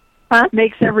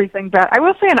makes everything better. I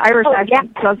will say an Irish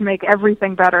accent does make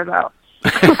everything better, though.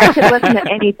 I could listen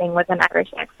to anything with an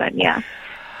Irish accent. Yeah.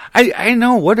 I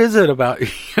know. What is it about,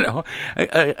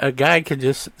 a guy can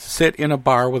just sit in a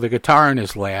bar with a guitar in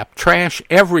his lap, trash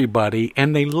everybody,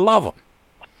 and they love him.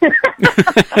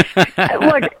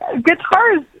 Look,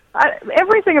 guitars,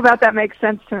 everything about that makes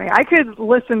sense to me. I could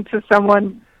listen to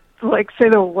someone, say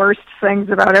the worst things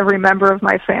about every member of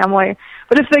my family,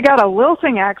 but if they got a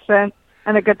lilting accent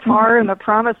and a guitar and the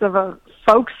promise of a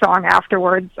folk song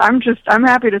afterwards, I'm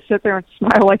happy to sit there and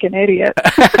smile like an idiot.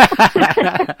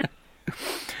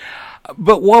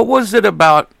 But what was it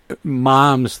about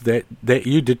moms that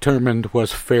you determined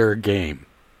was fair game?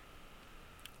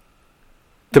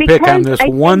 To pick on this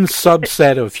one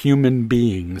subset of human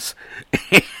beings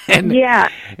and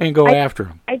go after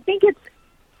them. I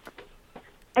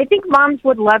think moms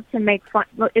would love to make fun.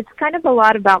 It's kind of a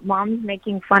lot about moms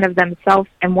making fun of themselves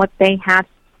and what they have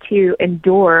to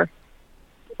endure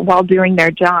while doing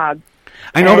their job.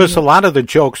 I notice a lot of the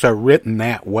jokes are written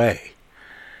that way.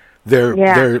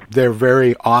 They're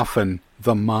very often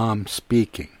the mom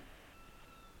speaking.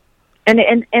 And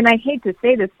I hate to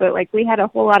say this, but we had a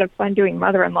whole lot of fun doing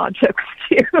mother-in-law jokes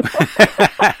too.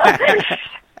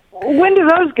 When do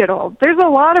those get old? There's a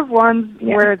lot of ones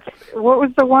where it's, what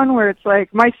was the one where it's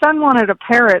like, my son wanted a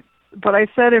parrot, but I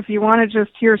said, if you want to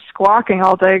just hear squawking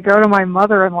all day, go to my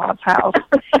mother-in-law's house.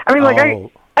 I mean,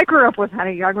 I grew up with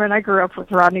Henny Youngman. I grew up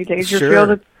with Rodney Dangerfield.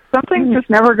 Sure. Some things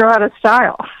just never go out of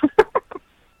style.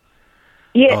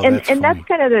 And that's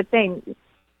kind of the thing.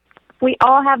 We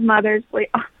all have mothers. A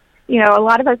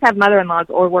lot of us have mother-in-laws,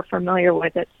 or we're familiar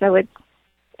with it. So it's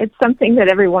something that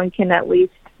everyone can at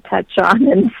least touch on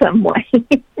in some way.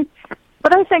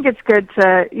 But I think it's good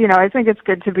to,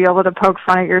 be able to poke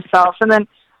fun at yourself. And then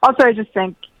also I just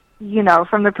think, writing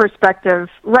from the perspective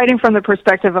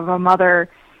of a mother,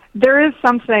 there is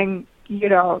something,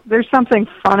 there's something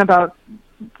fun about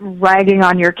ragging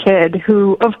on your kid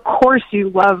who, of course, you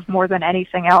love more than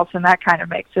anything else. And that kind of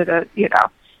makes it a,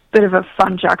 bit of a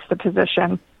fun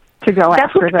juxtaposition to go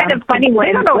after them. That's kind of funny when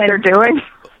they don't know what they're doing.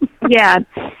 Yeah,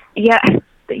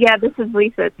 this is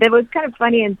Lisa. It was kind of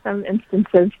funny in some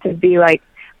instances to be like,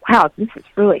 wow, this is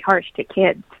really harsh to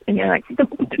kids. And you're like, who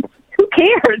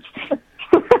cares?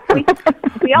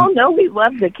 we all know we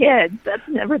love the kids. That's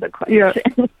never the question.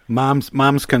 Yeah.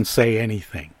 Moms can say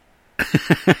anything.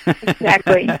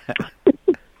 Exactly.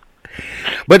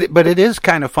 But it is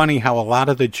kind of funny how a lot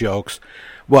of the jokes,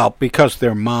 well, because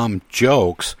they're mom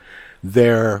jokes,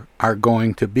 there are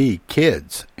going to be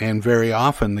kids, and very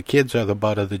often the kids are the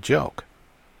butt of the joke.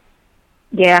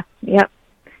 Yeah, yep.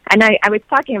 And I was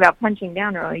talking about punching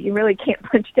down earlier. You really can't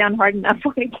punch down hard enough.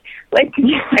 I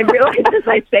realize as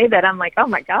I say that, I'm like, oh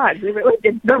my God, we really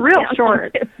did. They're real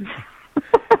short.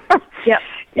 Yep.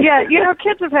 Yeah,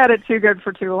 kids have had it too good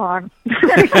for too long.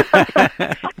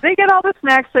 They get all the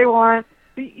snacks they want.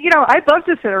 I'd love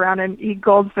to sit around and eat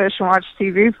goldfish and watch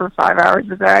TV for 5 hours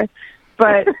a day.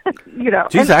 But,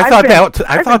 Jeez,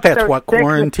 I thought that's what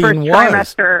quarantine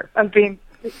was. Of being,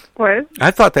 what?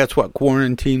 I thought that's what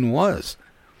quarantine was.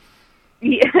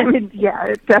 Yeah,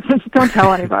 it definitely, don't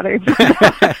tell anybody.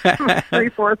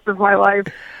 3/4 of my life.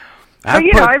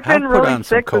 But, I've been really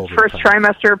sick this first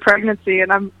trimester of pregnancy,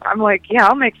 and I'm like, yeah,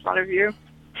 I'll make fun of you.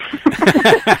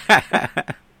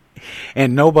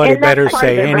 And and nobody better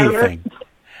say anything.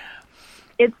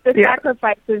 It's the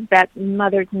sacrifices that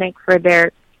mothers make for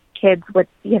their kids with,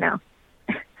 and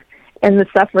the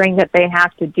suffering that they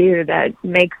have to do that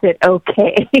makes it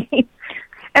okay.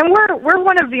 And we're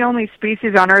one of the only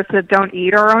species on Earth that don't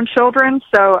eat our own children,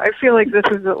 so I feel like this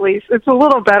is it's a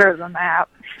little better than that.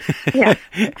 Yeah.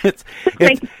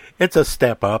 it's a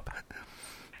step up.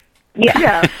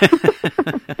 Yeah.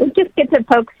 We just get to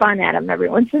poke fun at them every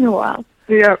once in a while.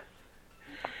 Yeah.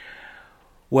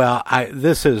 Well,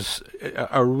 this is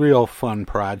a real fun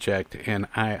project, and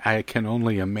I can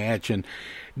only imagine.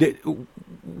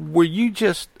 Were you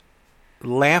just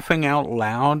laughing out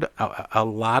loud a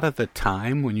lot of the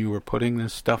time when you were putting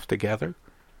this stuff together?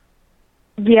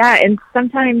 Yeah, and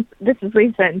sometimes, this is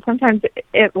Lisa, and sometimes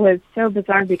it was so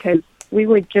bizarre because we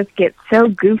would just get so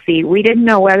goofy. We didn't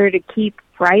know whether to keep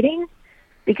writing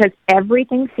because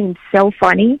everything seemed so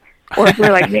funny, or if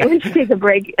we're like, maybe we should take a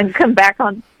break and come back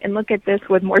on and look at this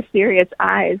with more serious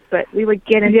eyes. But we would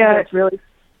get into those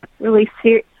really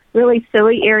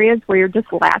silly areas where you're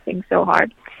just laughing so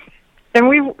hard. And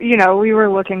we were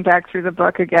looking back through the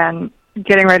book again,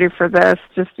 getting ready for this,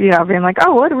 just, being like,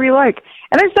 oh, what do we like?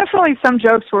 And there's definitely some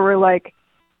jokes where we're like,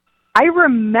 I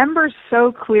remember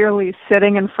so clearly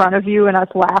sitting in front of you and us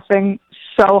laughing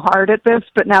so hard at this,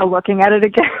 but now looking at it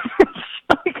again,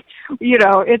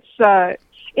 it's like,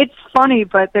 it's funny,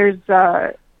 but there's,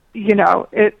 the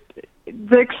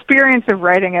experience of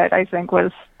writing it, I think,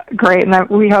 was great, and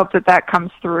we hope that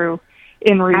comes through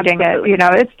in reading Absolutely.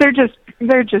 it.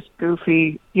 They're just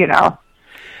goofy,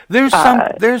 There's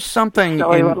something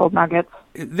silly little nuggets.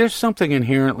 There's something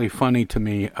inherently funny to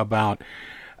me about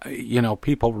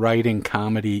people writing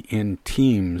comedy in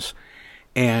teams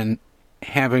and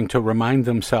having to remind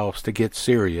themselves to get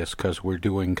serious because we're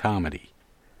doing comedy.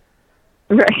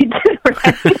 Right.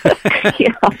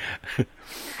 Yeah.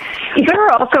 There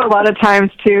were also a lot of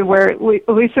times too where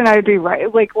Lisa and I would be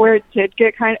right, like where it did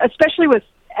get kind of, especially with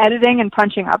editing and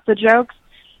punching up the jokes,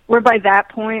 where by that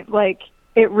point, like,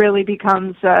 it really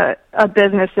becomes a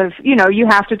business of, you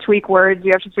have to tweak words,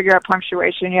 you have to figure out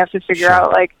punctuation, you have to figure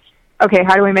out, like, okay,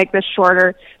 how do we make this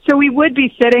shorter? So we would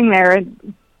be sitting there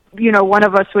and, one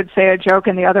of us would say a joke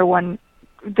and the other one,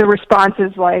 the response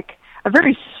is like a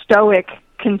very stoic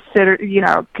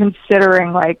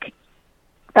considering like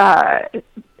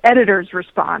editor's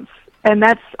response. And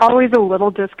that's always a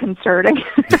little disconcerting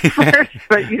at first,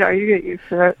 but, you get used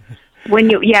to it. When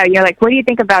you're like, what do you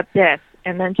think about this?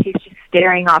 And then she's just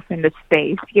staring off into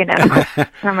space, And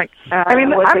I'm like,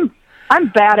 I'm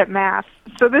bad at math,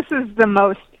 so this is the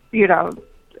most,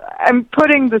 I'm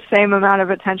putting the same amount of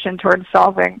attention towards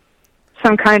solving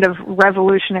some kind of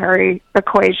revolutionary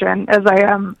equation as I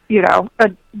am, a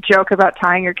joke about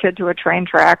tying your kid to a train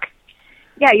track.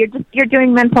 Yeah, you're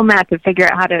doing mental math to figure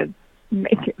out how to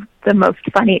make it the most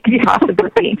funny it can possibly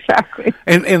be. Exactly.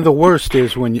 And the worst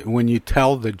is when you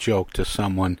tell the joke to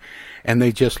someone and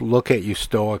they just look at you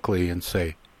stoically and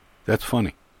say, "That's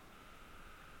funny."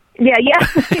 Yeah. Yeah.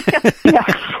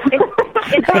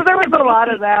 There was a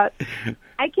lot of that.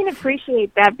 I can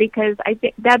appreciate that because I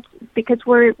think that's because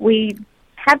we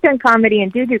have done comedy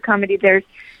and do comedy.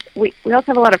 We also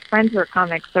have a lot of friends who are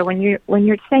comics. So when you're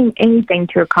saying anything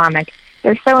to a comic,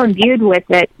 they're so imbued with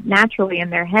it naturally in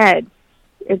their head.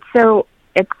 It's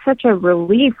such a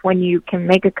relief when you can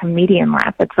make a comedian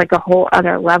laugh. It's like a whole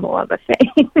other level of a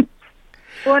thing.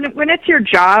 Well, when it's your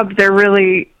job, they're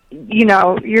really,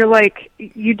 you're like,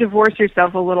 you divorce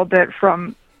yourself a little bit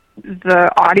from the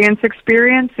audience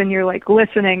experience, and you're like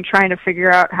listening, trying to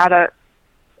figure out how to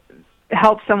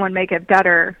help someone make it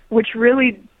better, which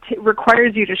really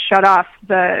requires you to shut off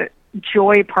the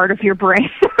joy part of your brain.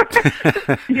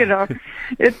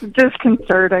 It's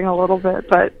disconcerting a little bit,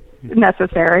 but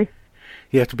necessary.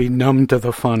 You have to be numb to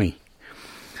the funny.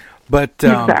 But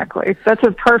exactly. That's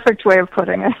a perfect way of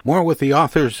putting it. More with the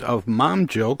authors of Mom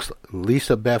Jokes,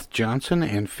 Lisa Beth Johnson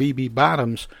and Phoebe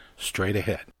Bottoms, straight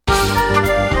ahead.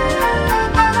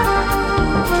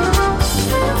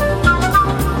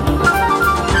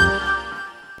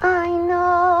 I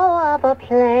know of a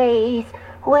place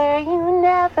where you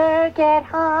never get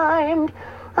harmed.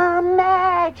 A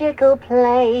magical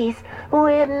place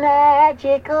with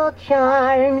magical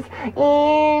charms.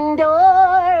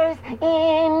 Indoors,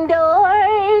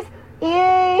 indoors,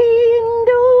 indoors.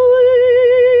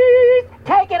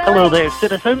 Take it away. Hello there,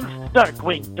 citizens.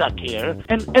 Darkwing Duck here.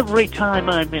 And every time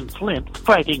I'm in Flint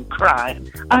fighting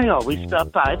crime, I always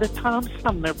stop by the Tom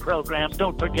Sumner program.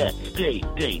 Don't forget, stay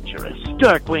dangerous.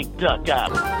 Darkwing Duck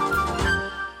out.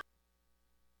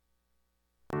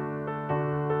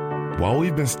 While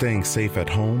we've been staying safe at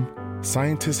home,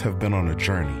 scientists have been on a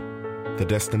journey. The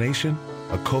destination?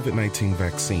 A COVID-19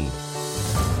 vaccine.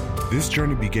 This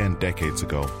journey began decades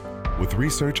ago with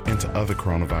research into other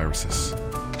coronaviruses.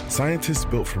 Scientists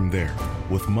built from there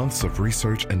with months of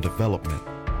research and development,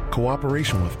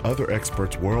 cooperation with other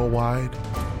experts worldwide,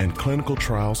 and clinical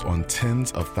trials on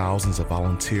tens of thousands of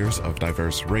volunteers of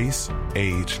diverse race,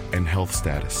 age, and health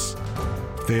status.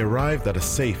 They arrived at a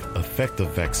safe, effective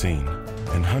vaccine,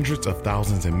 and hundreds of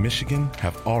thousands in Michigan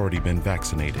have already been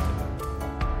vaccinated.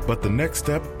 But the next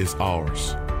step is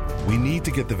ours. We need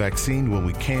to get the vaccine when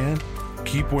we can,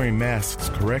 keep wearing masks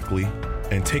correctly,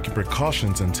 and taking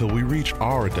precautions until we reach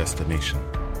our destination,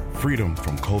 freedom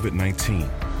from COVID-19,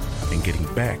 and getting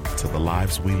back to the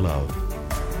lives we love.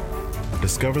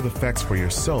 Discover the facts for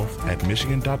yourself at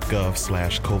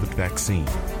michigan.gov/COVID vaccine.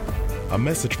 A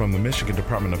message from the Michigan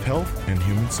Department of Health and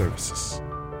Human Services.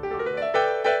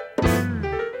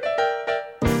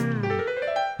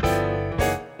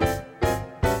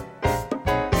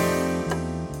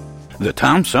 The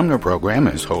Tom Sumner Program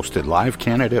has hosted live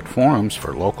candidate forums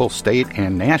for local, state,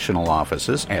 and national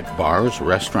offices at bars,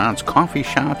 restaurants, coffee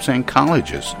shops, and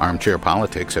colleges. Armchair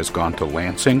Politics has gone to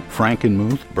Lansing,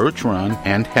 Frankenmuth, Birch Run,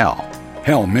 and Hell,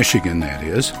 Michigan, that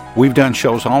is. We've done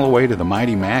shows all the way to the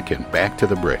Mighty Mac and back to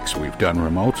the Bricks. We've done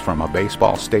remotes from a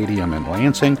baseball stadium in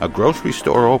Lansing, a grocery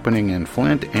store opening in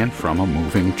Flint, and from a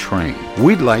moving train.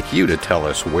 We'd like you to tell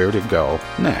us where to go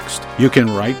next. You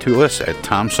can write to us at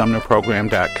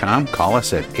TomSumnerProgram.com, call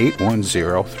us at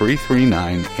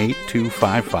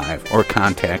 810-339-8255, or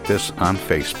contact us on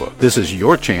Facebook. This is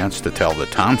your chance to tell the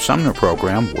Tom Sumner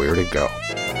Program where to go.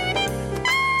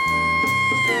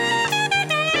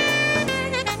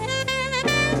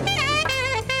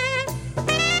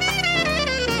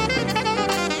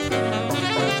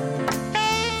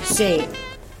 Say,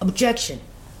 objection.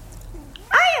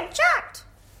 I object.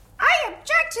 I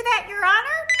object to that, Your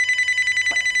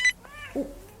Honor.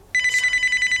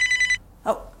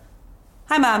 Oh,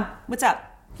 hi, Mom. What's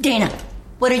up? Dana,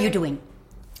 what are you doing?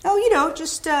 Oh,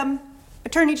 just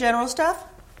Attorney General stuff.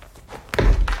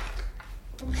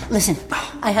 Listen,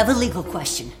 I have a legal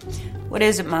question. What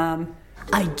is it, Mom?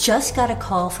 I just got a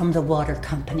call from the water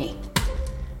company.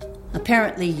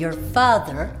 Apparently, your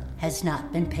father has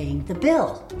not been paying the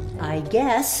bill. I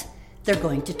guess they're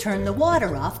going to turn the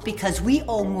water off because we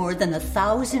owe more than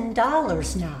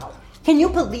 $1,000 now. Can you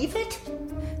believe it?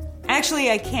 Actually,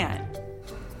 I can't.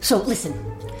 So listen,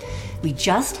 we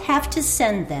just have to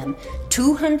send them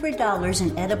 $200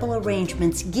 in Edible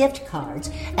Arrangements gift cards,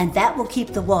 and that will keep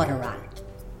the water on.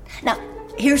 Now,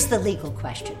 here's the legal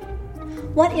question.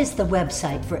 What is the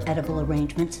website for Edible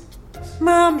Arrangements?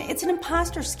 Mom, it's an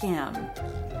imposter scam.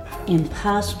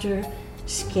 Imposter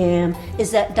scam. Is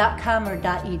that .com or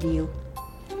 .edu?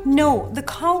 No, the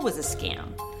call was a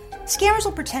scam. Scammers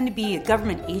will pretend to be a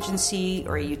government agency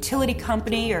or a utility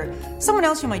company or someone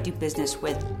else you might do business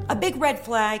with. A big red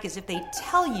flag is if they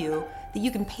tell you that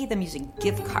you can pay them using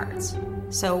gift cards.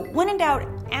 So when in doubt,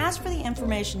 ask for the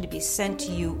information to be sent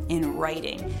to you in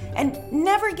writing. And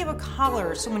never give a caller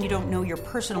or someone you don't know your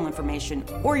personal information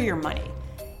or your money.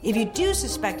 If you do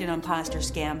suspect an imposter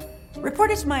scam,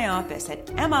 report it to my office at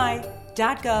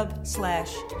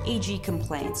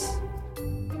mi.gov/agcomplaints.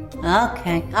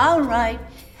 Okay, all right.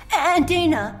 And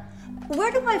Dana,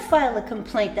 where do I file a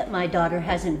complaint that my daughter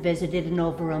hasn't visited in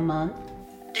over a month?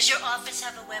 Does your office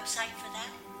have a website for that?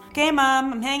 Okay,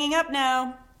 Mom, I'm hanging up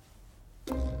now.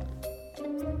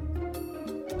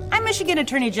 I'm Michigan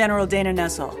Attorney General Dana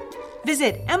Nessel.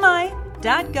 Visit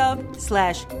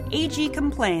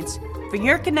mi.gov/agcomplaints for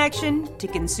your connection to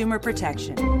consumer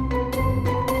protection.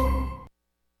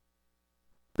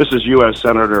 This is U.S.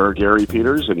 Senator Gary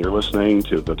Peters, and you're listening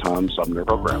to the Tom Sumner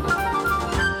Program.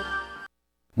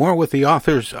 More with the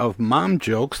authors of Mom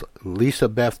Jokes, Lisa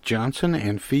Beth Johnson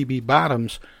and Phoebe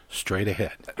Bottoms, straight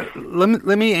ahead.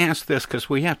 Let me ask this, because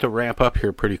we have to wrap up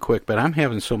here pretty quick, but I'm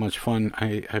having so much fun,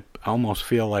 I almost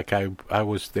feel like I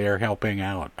was there helping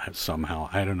out somehow.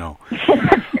 I don't know.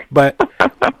 But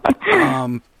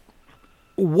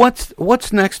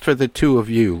what's next for the two of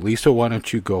you? Lisa, why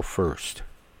don't you go first?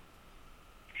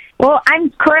 Well,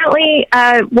 I'm currently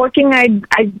working. I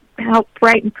help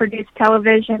write and produce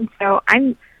television, so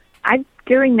I'm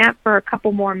doing that for a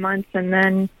couple more months, and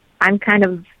then it's kind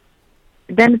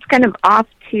of off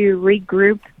to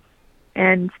regroup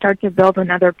and start to build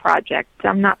another project.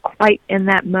 I'm not quite in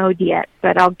that mode yet,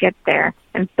 but I'll get there.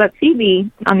 But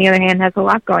Phoebe, on the other hand, has a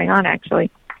lot going on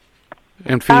actually.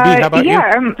 And Phoebe, how about you?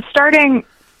 I'm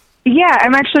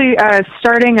actually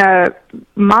starting a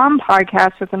mom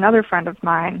podcast with another friend of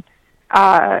mine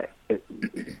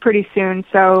pretty soon.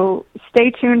 So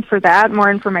stay tuned for that. More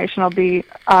information will be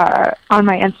on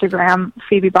my Instagram,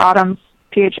 Phoebe Bottoms,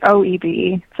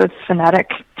 Phoebe. So it's phonetic.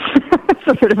 It's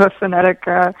a bit of a phonetic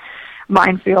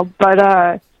minefield.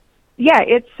 But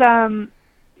it's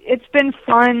been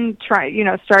fun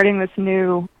starting this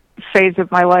new phase of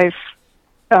my life,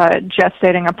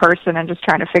 gestating a person and just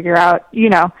trying to figure out,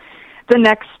 the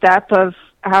next step of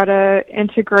how to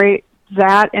integrate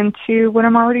that into what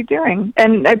I'm already doing.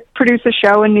 And I produce a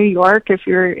show in New York. If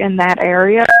you're in that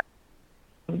area,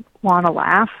 want to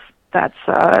laugh, that's,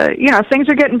 things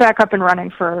are getting back up and running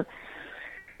for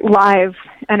live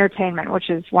entertainment, which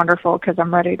is wonderful because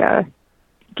I'm ready to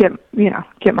get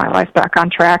my life back on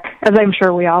track, as I'm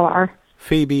sure we all are.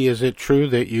 Phoebe, is it true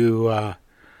that you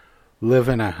live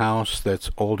in a house that's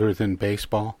older than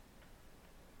baseball?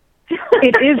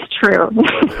 It is true.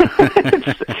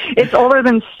 It's older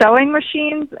than sewing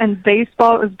machines, and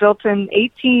baseball was built in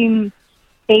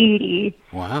 1880.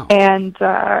 Wow. And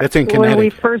that's in when we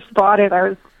Connecticut. first bought it,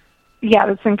 that's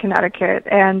in Connecticut.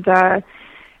 And,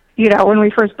 when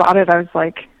we first bought it, I was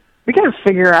like, we got to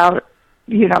figure out,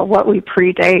 what we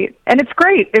predate. And it's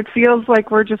great. It feels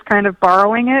like we're just kind of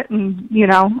borrowing it and,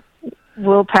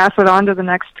 we'll pass it on to the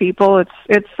next people.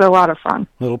 It's a lot of fun.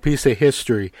 Little piece of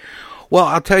history. Well,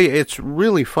 I'll tell you, it's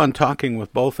really fun talking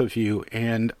with both of you.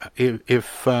 And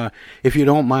if you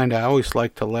don't mind, I always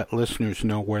like to let listeners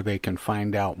know where they can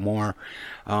find out more.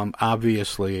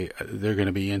 Obviously, they're going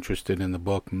to be interested in the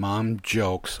book Mom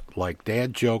Jokes, Like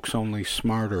Dad Jokes, Only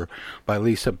Smarter, by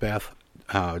Lisa Beth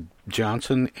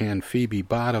Johnson and Phoebe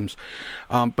Bottoms.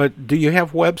 But do you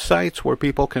have websites where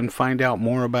people can find out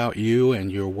more about you and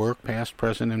your work, past,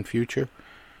 present, and future?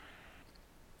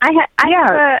 I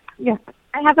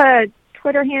have a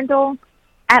Twitter handle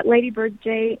at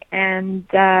LadyBirdJ, and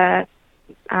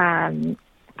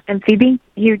Phoebe,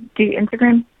 you do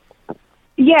Instagram?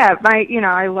 Yeah,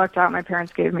 I lucked out. My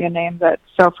parents gave me a name that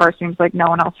so far seems like no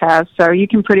one else has. So you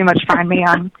can pretty much find me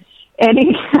on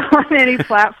any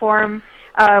platform.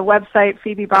 Website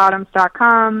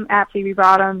PhoebeBottoms.com, at Phoebe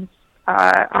Bottoms,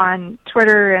 on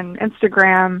Twitter and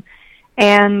Instagram,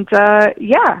 and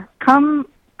come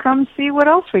see what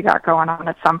else we got going on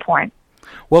at some point.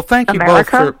 Well, thank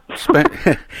America?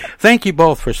 you thank you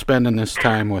both for spending this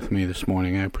time with me this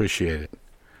morning. I appreciate it.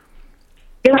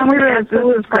 It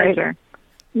was great.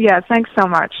 Yeah, thanks so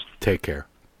much. Take care.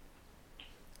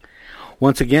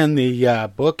 Once again,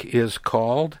 the book is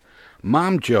called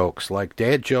Mom Jokes, Like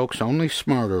Dad Jokes, Only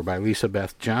Smarter, by Lisa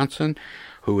Beth Johnson,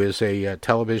 who is a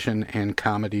television and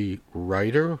comedy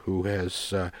writer who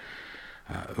has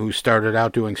who started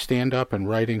out doing stand-up and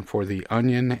writing for The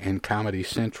Onion and Comedy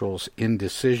Central's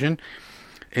Indecision.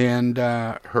 And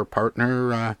her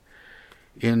partner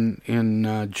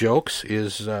in jokes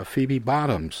is Phoebe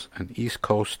Bottoms, an East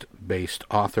Coast-based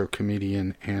author,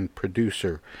 comedian, and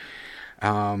producer.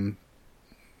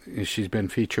 She's been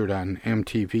featured on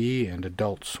MTV and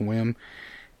Adult Swim,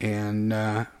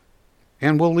 and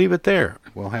we'll leave it there.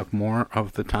 We'll have more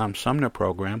of the Tom Sumner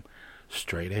program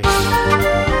straight ahead.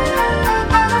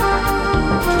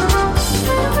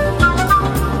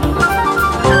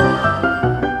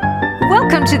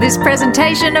 Welcome to this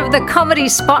presentation of the Comedy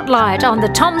Spotlight on the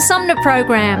Tom Sumner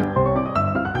program.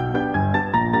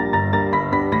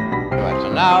 Right,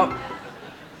 so now,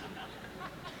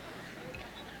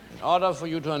 in order for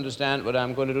you to understand what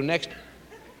I'm going to do next,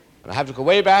 I have to go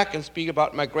way back and speak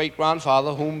about my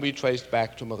great-grandfather, whom we traced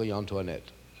back to Marie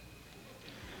Antoinette.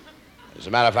 As a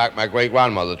matter of fact, my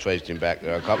great-grandmother traced him back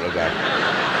there a couple of times.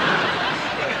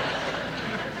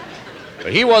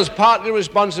 But he was partly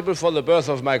responsible for the birth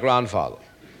of my grandfather.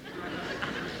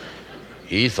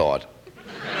 He thought.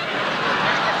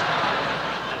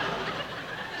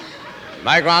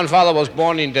 My grandfather was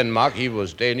born in Denmark. He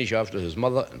was Danish after his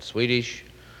mother and Swedish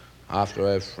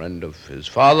after a friend of his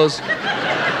father's.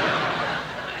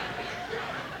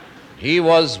 He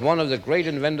was one of the great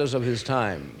inventors of his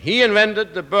time. He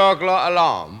invented the burglar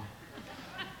alarm,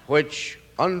 which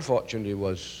unfortunately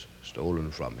was stolen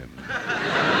from him.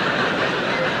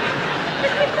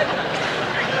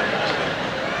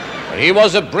 But he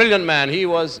was a brilliant man. He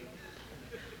was,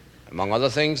 among other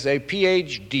things, a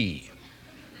PhD.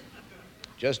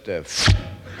 Just a...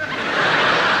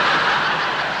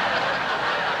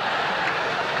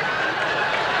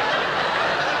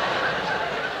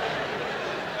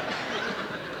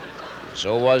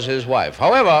 So was his wife.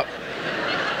 However,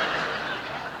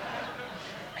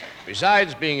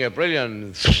 besides being a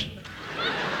brilliant,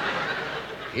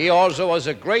 he also was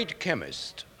a great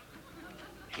chemist.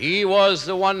 He was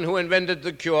the one who invented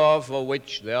the cure for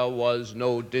which there was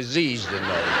no disease in those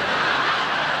days.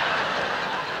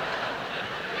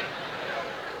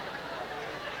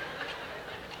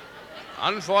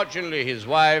 Unfortunately, his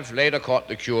wife later caught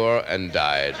the cure and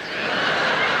died.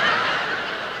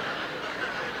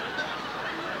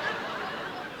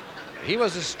 He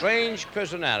was a strange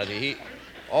personality. He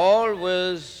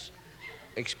always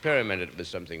experimented with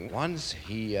something. Once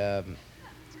he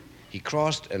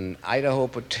crossed an Idaho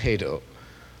potato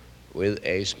with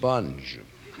a sponge.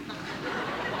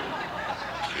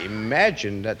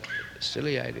 Imagine that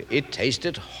silly idea. It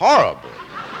tasted horrible,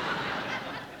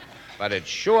 but it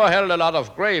sure held a lot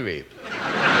of gravy.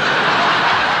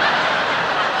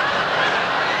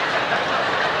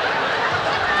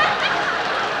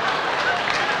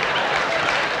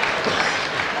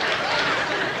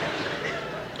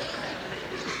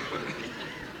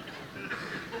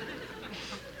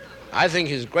 I think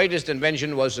his greatest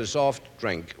invention was a soft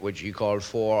drink, which he called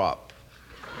 4-Up.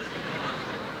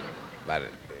 But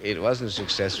it wasn't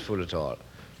successful at all.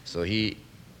 So he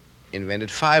invented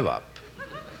 5-Up.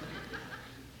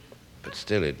 But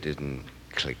still it didn't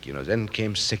click, you know. Then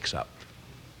came 6-Up.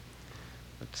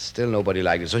 But still nobody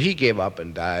liked it. So he gave up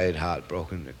and died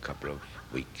heartbroken a couple of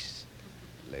weeks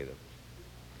later.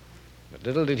 But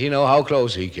little did he know how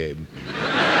close he came.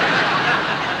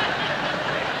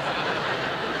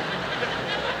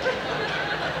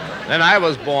 Then I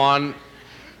was born,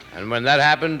 and when that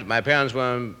happened, my parents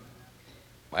were,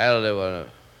 well, they were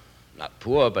not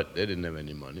poor, but they didn't have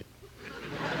any money.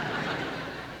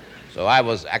 So I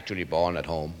was actually born at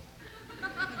home.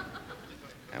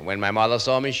 And when my mother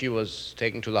saw me, she was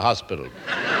taken to the hospital.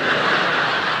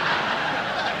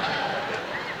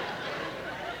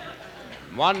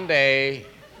 One day,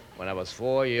 when I was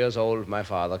 4 years old, my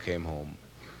father came home.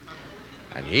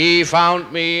 And he found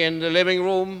me in the living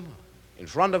room in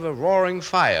front of a roaring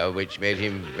fire, which made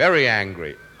him very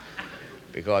angry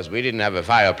because we didn't have a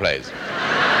fireplace.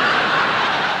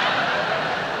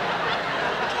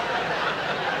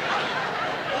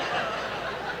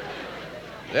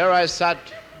 There I sat,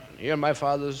 and here my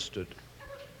father stood,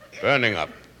 burning up.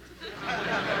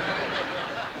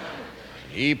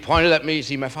 He pointed at me.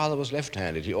 See, my father was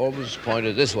left-handed. He always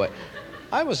pointed this way.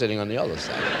 I was sitting on the other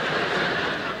side.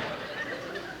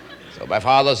 So my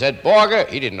father said, Borger.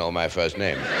 He didn't know my first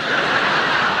name.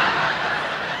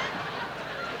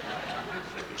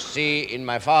 See, in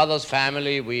my father's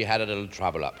family, we had a little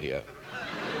trouble up here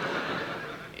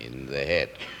in the head.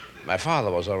 My father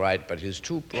was all right, but his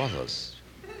two brothers,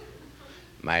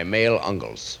 my male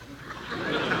uncles.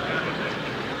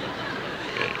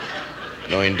 You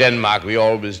know, in Denmark, we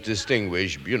always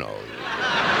distinguish, you know.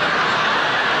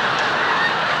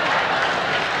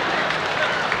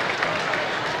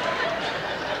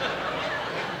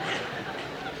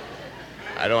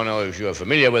 I don't know if you're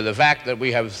familiar with the fact that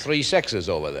we have 3 sexes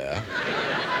over there.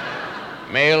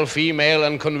 Male, female,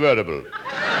 and convertible.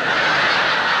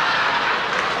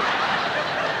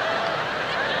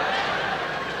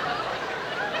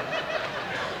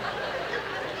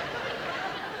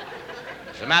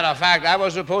 As a matter of fact, I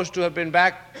was supposed to have been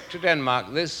back to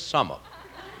Denmark this summer.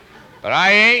 But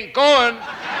I ain't going.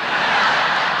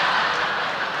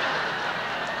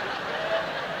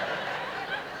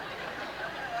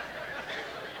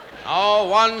 Oh,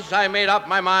 once I made up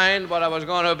my mind what I was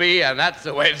going to be, and that's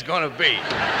the way it's going to be.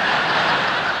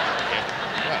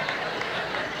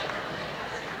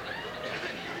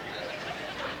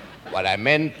 What I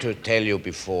meant to tell you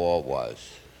before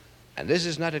was, and this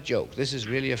is not a joke, this is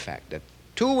really a fact, that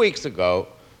 2 weeks ago,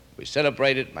 we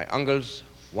celebrated my uncle's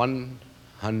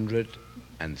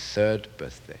 103rd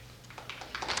birthday.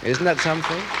 Isn't that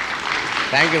something?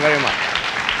 Thank you very much.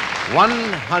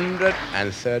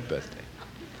 103rd birthday.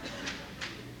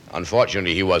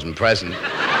 Unfortunately, he wasn't present.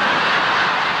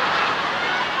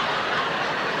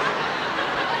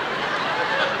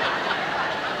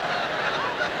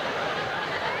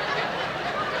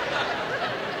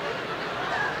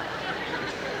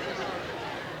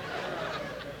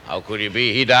 How could he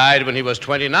be? He died when he was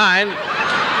 29.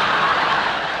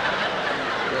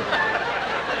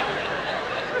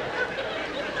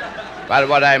 But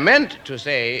what I meant to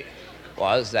say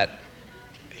was that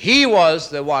he was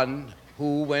the one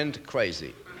who went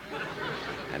crazy.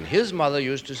 And his mother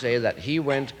used to say that he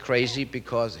went crazy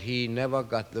because he never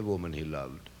got the woman he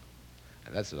loved.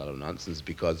 And that's a lot of nonsense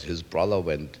because his brother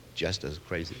went just as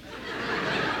crazy.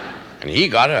 And he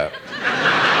got her.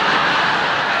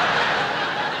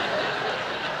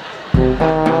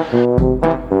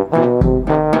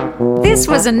 This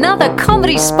was another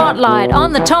Comedy Spotlight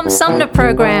on the Tom Sumner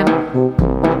Program.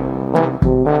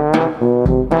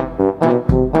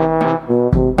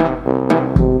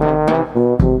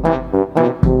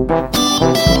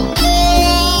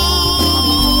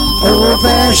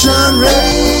 Old-fashioned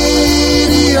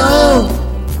radio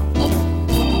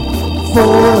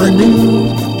for a new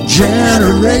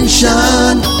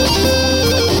generation.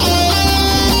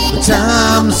 The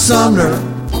Tom Sumner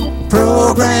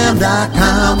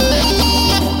Program.com.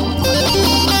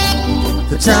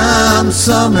 The Tom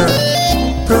Sumner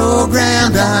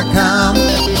Program.com.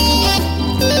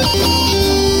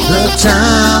 The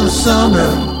Tom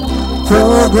Sumner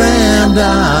Program.com.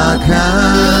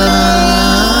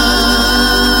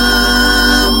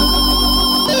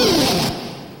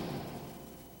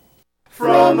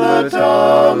 From the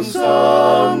Tom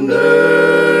Sumner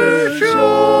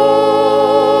Show.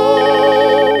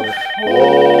 Oh,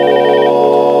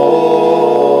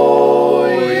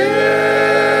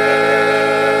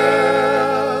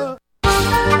 yeah.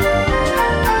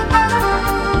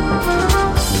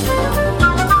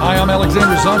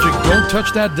 Don't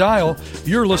touch that dial.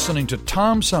 You're listening to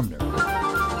Tom Sumner.